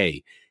say,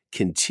 hey,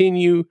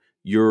 continue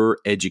your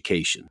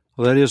education?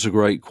 Well, that is a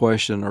great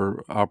question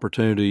or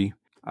opportunity.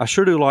 I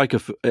sure do like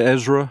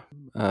Ezra,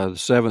 the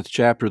 7th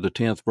chapter, the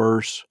 10th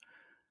verse,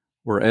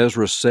 where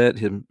Ezra set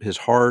his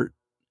heart,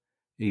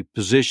 he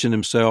positioned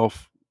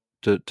himself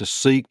to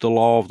seek the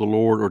law of the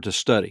Lord, or to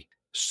study,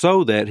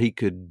 so that he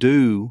could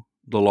do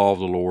the law of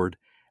the Lord,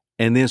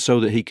 and then so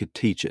that he could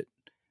teach it.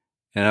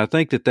 And I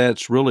think that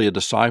that's really a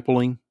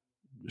discipling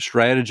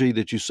strategy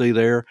that you see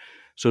there.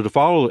 So to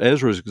follow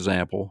Ezra's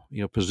example,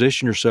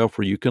 position yourself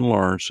where you can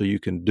learn so you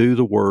can do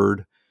the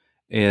word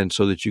and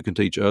so that you can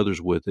teach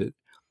others with it.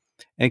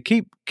 And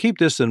keep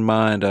this in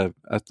mind.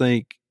 I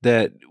think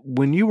that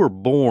when you were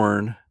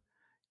born,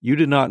 you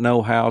did not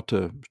know how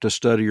to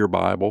study your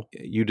Bible.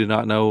 You did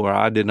not know, or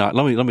I did not.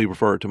 Let me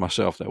refer it to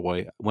myself that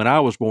way. When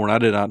I was born, I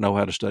did not know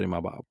how to study my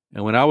Bible.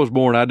 And when I was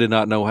born, I did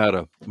not know how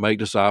to make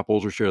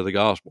disciples or share the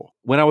gospel.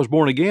 When I was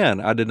born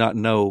again, I did not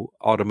know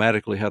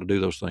automatically how to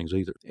do those things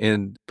either.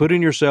 And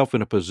putting yourself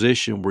in a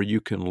position where you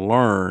can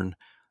learn,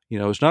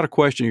 it's not a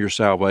question of your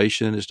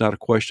salvation. It's not a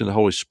question of the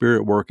Holy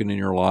Spirit working in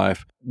your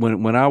life.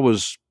 When I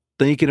was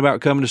thinking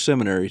about coming to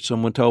seminary,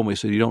 someone told me,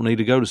 said, you don't need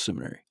to go to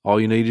seminary. All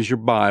you need is your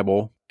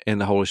Bible and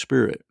the Holy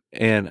Spirit.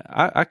 And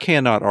I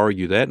cannot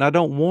argue that, and I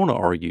don't want to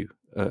argue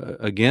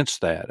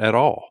against that at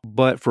all.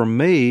 But for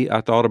me,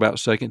 I thought about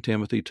 2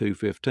 Timothy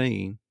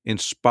 2:15,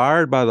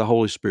 inspired by the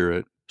Holy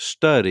Spirit,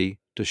 study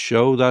to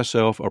show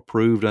thyself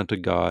approved unto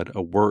God,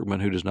 a workman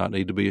who does not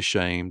need to be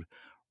ashamed,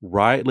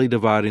 rightly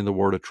dividing the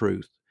word of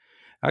truth.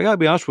 I got to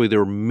be honest with you, there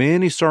were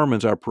many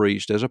sermons I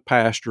preached as a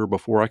pastor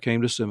before I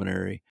came to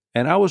seminary,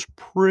 and I was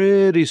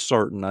pretty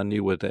certain I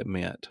knew what that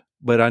meant.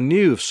 But I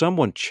knew if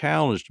someone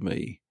challenged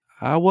me,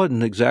 I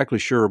wasn't exactly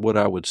sure what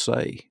I would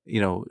say,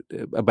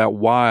 about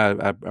why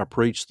I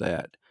preached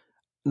that.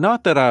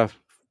 Not that I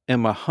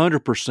am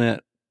 100%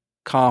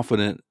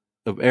 confident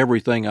of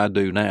everything I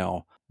do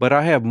now, but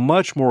I have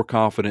much more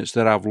confidence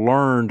that I've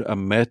learned a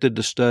method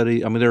to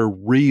study. I mean, there are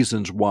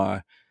reasons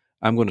why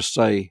I'm going to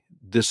say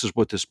this is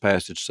what this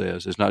passage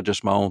says. It's not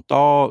just my own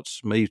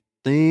thoughts, me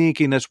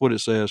thinking that's what it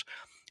says,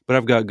 but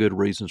I've got good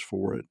reasons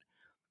for it.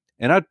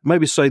 And I'd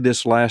maybe say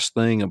this last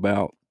thing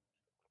about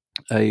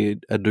a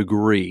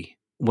degree.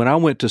 When I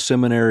went to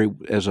seminary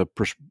as a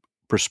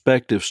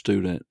prospective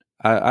student,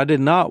 I did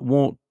not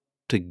want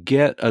to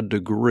get a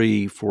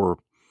degree for,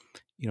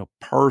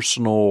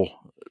 personal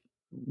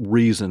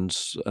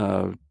reasons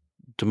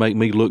to make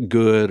me look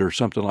good or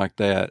something like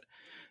that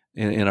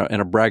in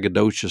a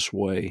braggadocious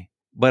way.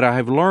 But I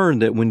have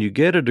learned that when you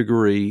get a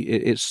degree,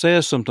 it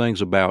says some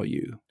things about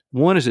you.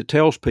 One is it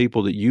tells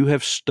people that you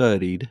have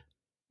studied,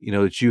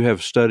 that you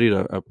have studied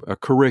a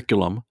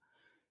curriculum,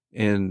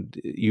 and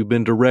you've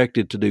been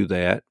directed to do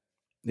that.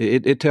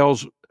 It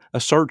tells a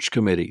search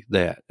committee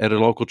that at a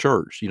local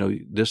church,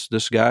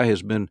 this guy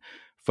has been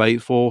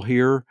faithful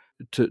here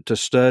to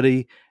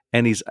study,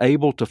 and he's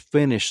able to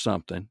finish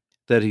something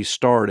that he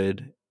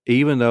started,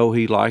 even though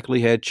he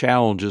likely had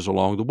challenges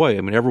along the way.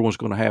 I mean, everyone's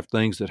going to have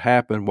things that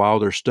happen while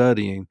they're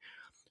studying,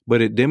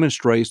 but it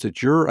demonstrates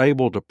that you're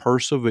able to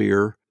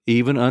persevere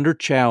even under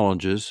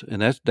challenges,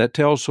 and that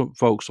tells some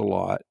folks a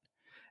lot.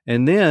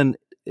 And then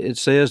it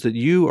says that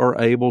you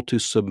are able to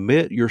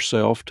submit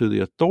yourself to the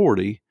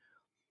authority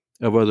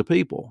of other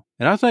people.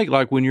 And I think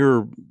like when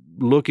you're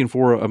looking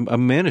for a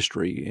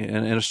ministry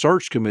and a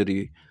search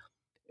committee,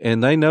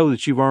 and they know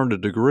that you've earned a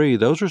degree,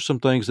 those are some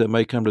things that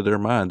may come to their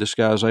mind. This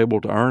guy's able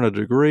to earn a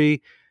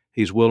degree.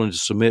 He's willing to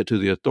submit to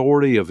the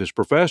authority of his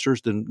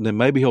professors. Then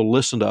maybe he'll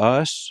listen to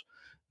us,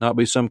 not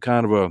be some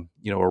kind of a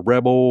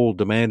rebel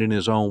demanding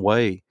his own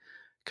way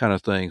kind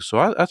of thing. So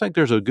I think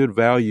there's a good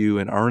value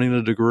in earning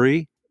a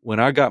degree. When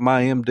I got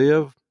my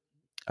MDiv,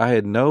 I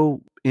had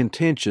no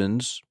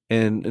intentions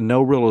and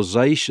no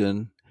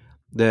realization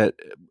that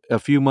a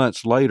few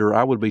months later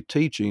I would be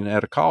teaching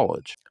at a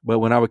college. But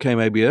when I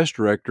became ABS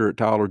director at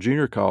Tyler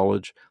Junior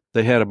College,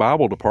 they had a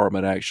Bible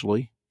department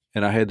actually,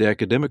 and I had the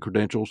academic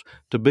credentials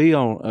to be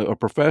on a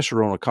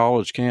professor on a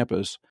college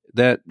campus.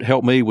 That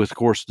helped me with, of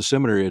course, the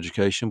seminary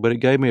education, but it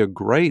gave me a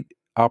great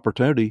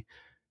opportunity,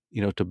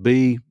 to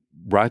be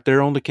right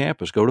there on the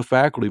campus, go to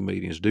faculty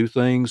meetings, do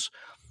things,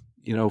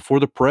 for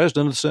the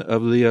president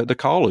of the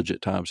college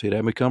at times. He'd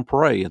have me come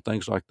pray and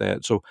things like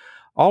that. So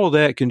all of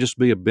that can just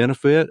be a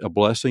benefit, a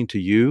blessing to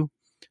you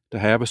to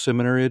have a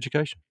seminary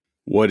education.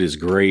 What is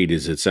great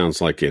is it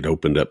sounds like it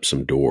opened up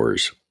some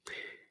doors.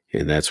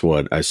 And that's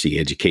what I see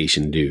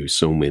education do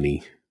so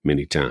many,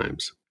 many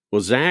times.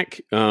 Well, Zach,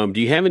 do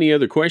you have any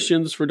other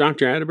questions for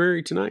Dr.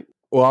 Atterbury tonight?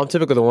 Well, I'm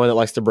typically the one that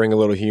likes to bring a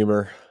little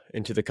humor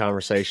into the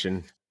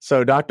conversation.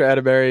 So, Dr.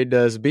 Atterbury,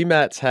 does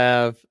BMATS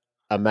have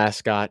a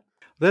mascot?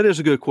 That is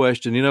a good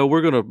question.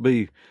 We're going to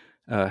be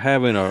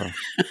having a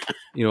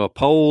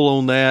poll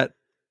on that,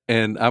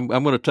 and I'm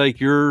going to take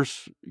your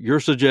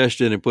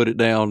suggestion and put it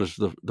down as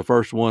the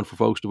first one for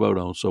folks to vote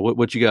on. So,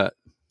 what you got?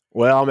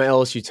 Well, I'm an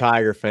LSU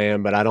Tiger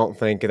fan, but I don't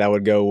think that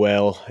would go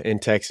well in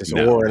Texas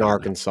or in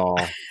Arkansas.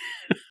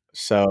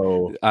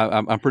 So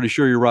I'm pretty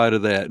sure you're right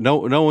of that.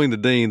 Knowing the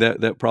dean,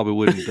 that probably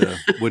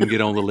wouldn't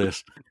get on the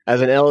list.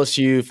 As an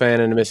LSU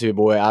fan and a Mississippi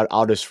boy,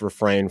 I'll just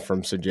refrain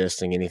from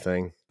suggesting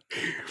anything.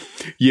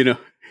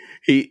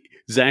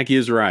 Zach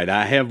is right.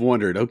 I have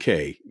wondered,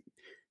 okay,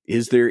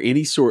 is there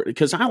any sort,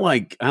 because I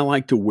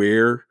like to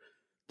wear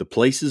the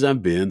places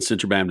I've been,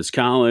 Central Baptist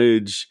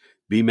College,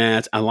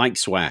 BMATS. I like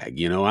swag.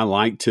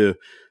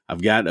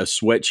 I've got a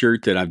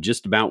sweatshirt that I've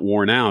just about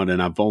worn out,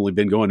 and I've only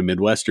been going to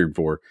Midwestern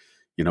for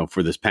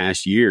this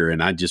past year,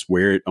 and I just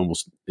wear it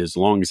almost as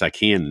long as I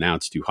can. Now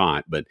it's too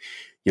hot, but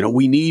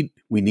we need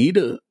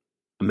a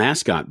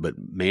mascot, but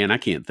man, I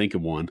can't think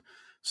of one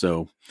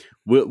So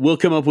we'll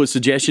come up with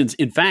suggestions.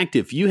 In fact,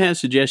 if you have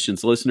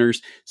suggestions,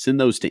 listeners, send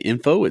those to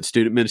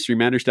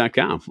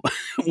info@studentministrymatters.com.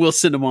 We'll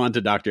send them on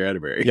to Dr.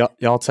 Atterbury.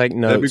 Y'all take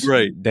notes. That'd be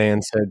great.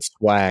 Dan said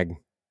swag.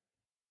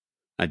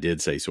 I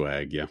did say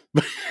swag, yeah.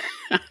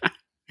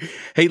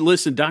 Hey,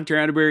 listen, Dr.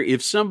 Atterbury,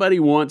 if somebody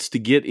wants to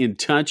get in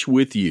touch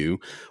with you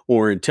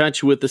or in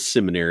touch with the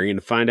seminary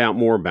and find out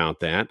more about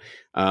that,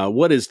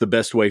 what is the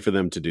best way for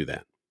them to do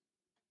that?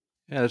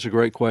 Yeah, that's a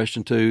great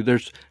question, too.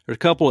 There's a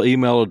couple of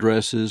email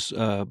addresses.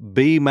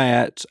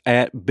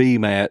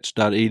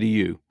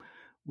 bmats@bmats.edu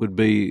would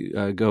be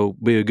a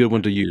good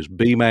one to use.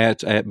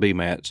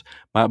 bmats@bmats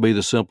might be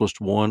the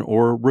simplest one,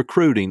 or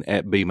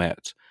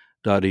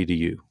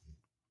recruiting@bmats.edu.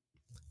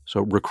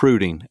 So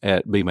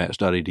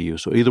recruiting@bmats.edu.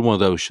 So either one of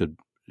those should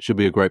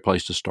be a great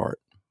place to start.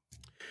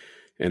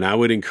 And I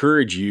would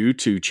encourage you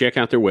to check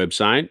out their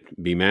website,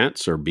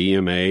 BMATS or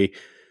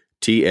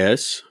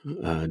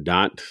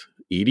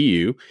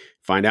BMATS.edu.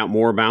 Find out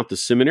more about the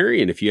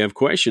seminary. And if you have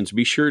questions,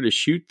 be sure to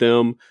shoot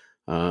those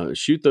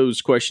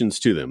questions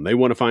to them. They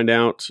want to find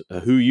out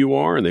who you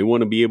are, and they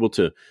want to be able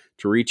to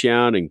reach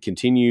out and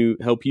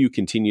help you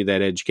continue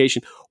that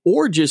education,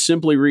 or just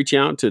simply reach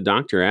out to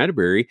Dr.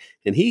 Atterbury,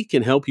 and he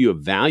can help you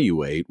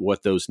evaluate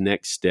what those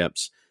next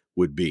steps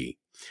would be.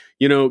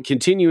 You know,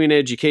 continuing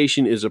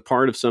education is a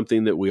part of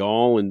something that we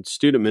all in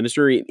student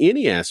ministry, in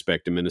any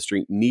aspect of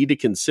ministry, need to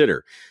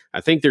consider.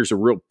 I think there's a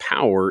real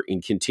power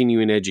in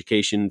continuing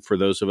education for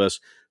those of us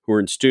who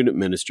are in student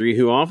ministry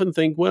who often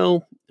think,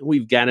 well,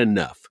 we've got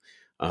enough.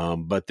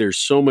 But there's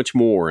so much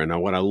more. And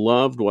what I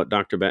loved what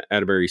Dr.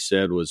 Atterbury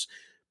said was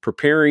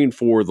preparing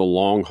for the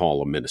long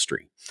haul of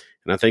ministry.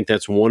 And I think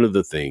that's one of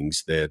the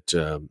things that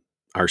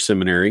our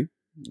seminary,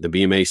 the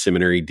BMA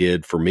seminary,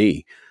 did for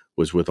me,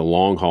 was with a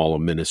long haul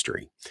of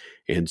ministry.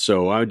 And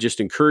so I would just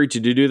encourage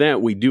you to do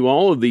that. We do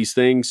all of these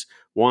things.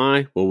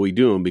 Why? Well, we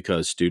do them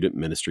because student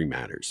ministry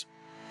matters.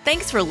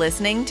 Thanks for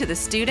listening to the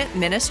Student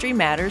Ministry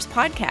Matters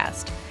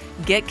podcast.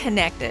 Get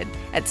connected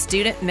at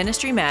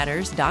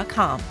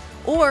studentministrymatters.com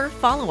or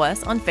follow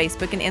us on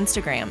Facebook and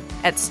Instagram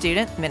at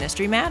Student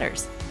Ministry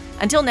Matters.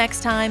 Until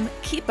next time,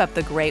 keep up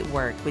the great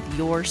work with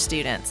your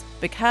students,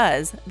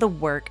 because the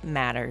work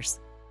matters.